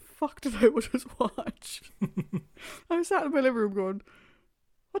 what the fuck did I just watch? I sat in my living room going,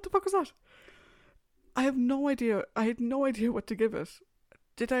 what the fuck was that? I have no idea. I had no idea what to give it.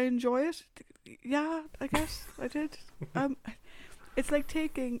 Did I enjoy it? Yeah, I guess I did. It's like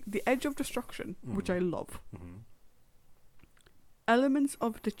taking The Edge of Destruction, which I love. Elements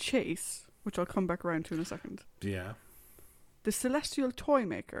of The Chase, which I'll come back around to in a second. Yeah. The Celestial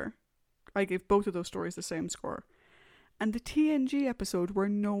Toymaker. I gave both of those stories the same score. And the TNG episode Where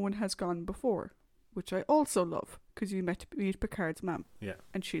No One Has Gone Before, which I also love, because you meet Picard's mum. Yeah.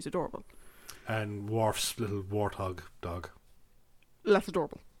 And she's adorable. And Worf's little warthog dog. less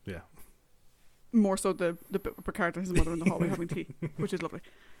adorable. Yeah. More so the bit with Picard and his mother in the hallway having tea, which is lovely.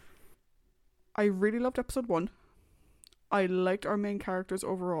 I really loved episode 1. I liked our main characters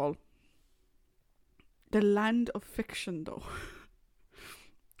overall. The land of fiction, though.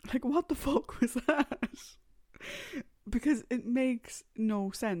 Like, what the fuck was that? Because it makes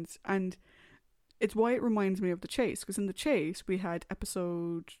no sense. And it's why it reminds me of The Chase. Because in The Chase, we had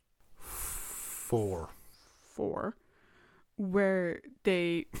episode 4, where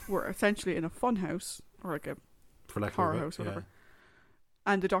they were essentially in a fun house, or like a horror house or whatever.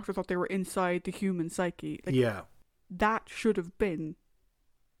 And the Doctor thought they were inside the human psyche. Like, yeah. That should have been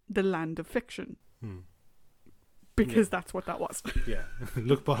the land of fiction. Because that's what that was. Yeah.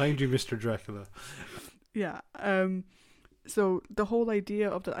 Look behind you, Mr. Dracula. Yeah. So the whole idea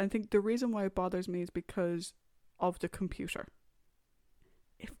of I think the reason why it bothers me is because of the computer.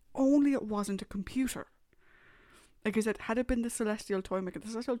 If only it wasn't a computer. Like I said, had it been the Celestial Toymaker, the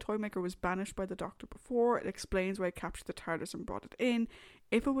Celestial Toymaker was banished by the Doctor before. It explains why it captured the TARDIS and brought it in.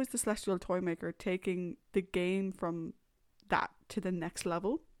 If it was the Celestial Toymaker taking the game from that to the next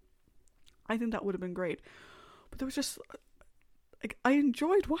level, I think that would have been great. But there was just, like, I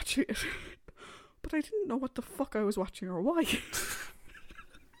enjoyed watching it, but I didn't know what the fuck I was watching or why.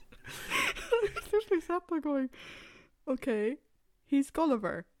 I literally sat there going, okay, he's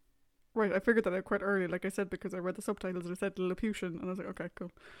Gulliver. Right, I figured that out quite early, like I said, because I read the subtitles and it said Lilliputian, and I was like, okay, cool.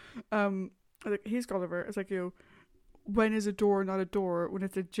 I was like, he's Gulliver. It's like, when is a door not a door when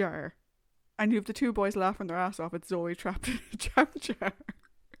it's a jar? And you have the two boys laughing their ass off at Zoe trapped in a jam jar.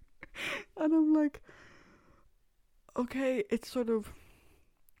 And I'm like, okay, it's sort of...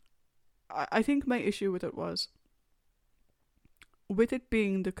 I think my issue with it was, with it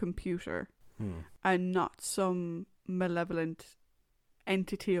being the computer and not some malevolent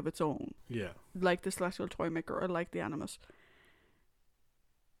entity of its own, like the Celestial Toymaker or like the Animus,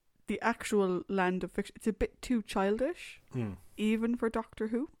 the actual land of fiction, it's a bit too childish, even for Doctor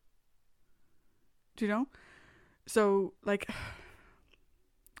Who. Do you know? So, like,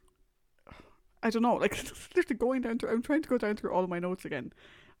 I don't know, like, literally going down through, I'm trying to go down through all of my notes again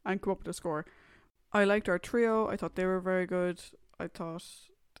and come up with a score. I liked our trio. I thought they were very good. I thought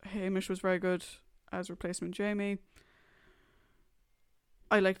Hamish was very good as replacement Jamie.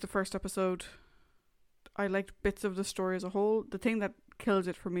 I liked the first episode. I liked bits of the story as a whole. The thing that kills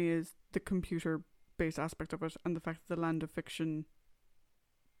it for me is the computer-based aspect of it and the fact that the land of fiction,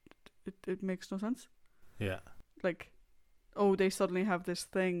 it makes no sense. Yeah. Like, oh, they suddenly have this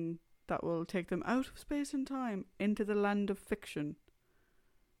thing that will take them out of space and time into the land of fiction.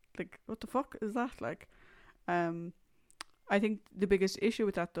 Like, what the fuck is that? Like, I think the biggest issue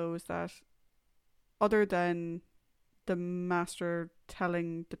with that, though, is that other than the Master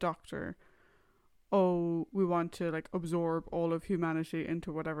telling the Doctor, oh, we want to, like, absorb all of humanity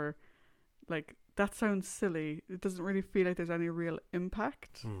into whatever, like, that sounds silly. It doesn't really feel like there's any real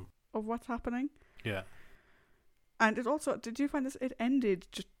impact of what's happening. Yeah. And it also, did you find this? It ended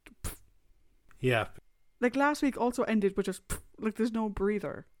just... Yeah. Like, last week also ended with just... Like, there's no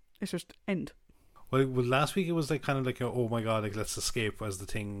breather. It's just end. Well, last week it was like kind of like, oh my god, like, let's escape as the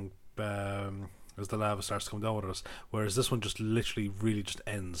thing... as the lava starts to come down with us, whereas this one just literally really just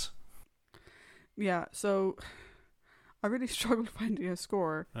ends. Yeah, so I really struggled finding a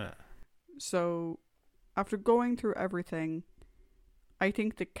score. Yeah. So after going through everything, I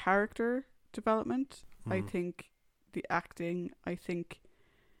think the character development, I think the acting, I think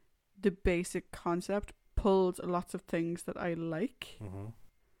the basic concept pulls lots of things that I like.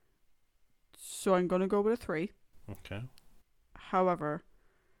 So I'm going to go with a 3. Okay. However,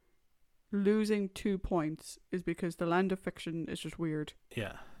 losing 2 points is because the land of fiction is just weird.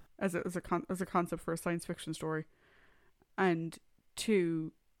 Yeah. As a concept for a science fiction story. And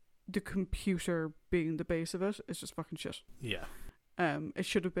 2, the computer being the base of it is just fucking shit. Yeah. It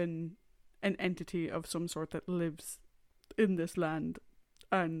should have been an entity of some sort that lives in this land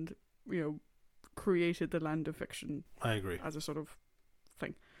and, created the land of fiction. I agree. As a sort of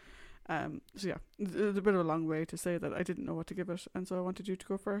thing. So yeah, it's a bit of a long way to say that I didn't know what to give it, and so I wanted you to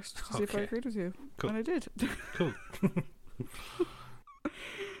go first to see if I agreed with you. Cool. And I did. Cool.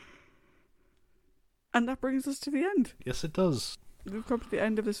 And that brings us to the end. Yes, it does. We've come to the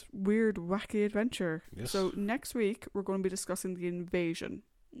end of this weird, wacky adventure. Yes. So next week, we're going to be discussing the invasion.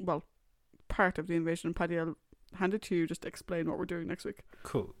 Well, part of the invasion. And Paddy, I'll hand it to you just to explain what we're doing next week.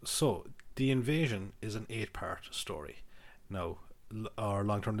 Cool. So, the invasion is an 8-part story. Now, our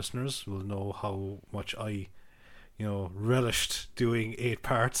long-term listeners will know how much I, relished doing 8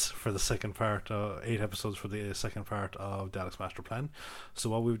 parts for the second part, 8 episodes for the second part of Dalek's Master Plan. So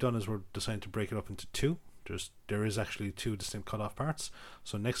what we've done is we're deciding to break it up into 2. There is actually 2 distinct cut-off parts.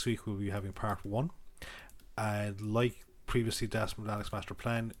 So next week we'll be having part 1. And like previously Dalek's Master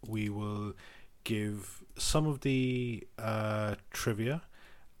Plan, we will give some of the trivia,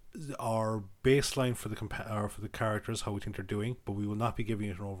 our baseline for the characters, how we think they're doing, but we will not be giving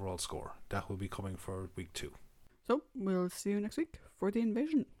it an overall score. That will be coming for week 2. So we'll see you next week for the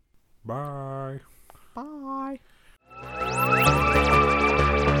invasion. Bye. Bye.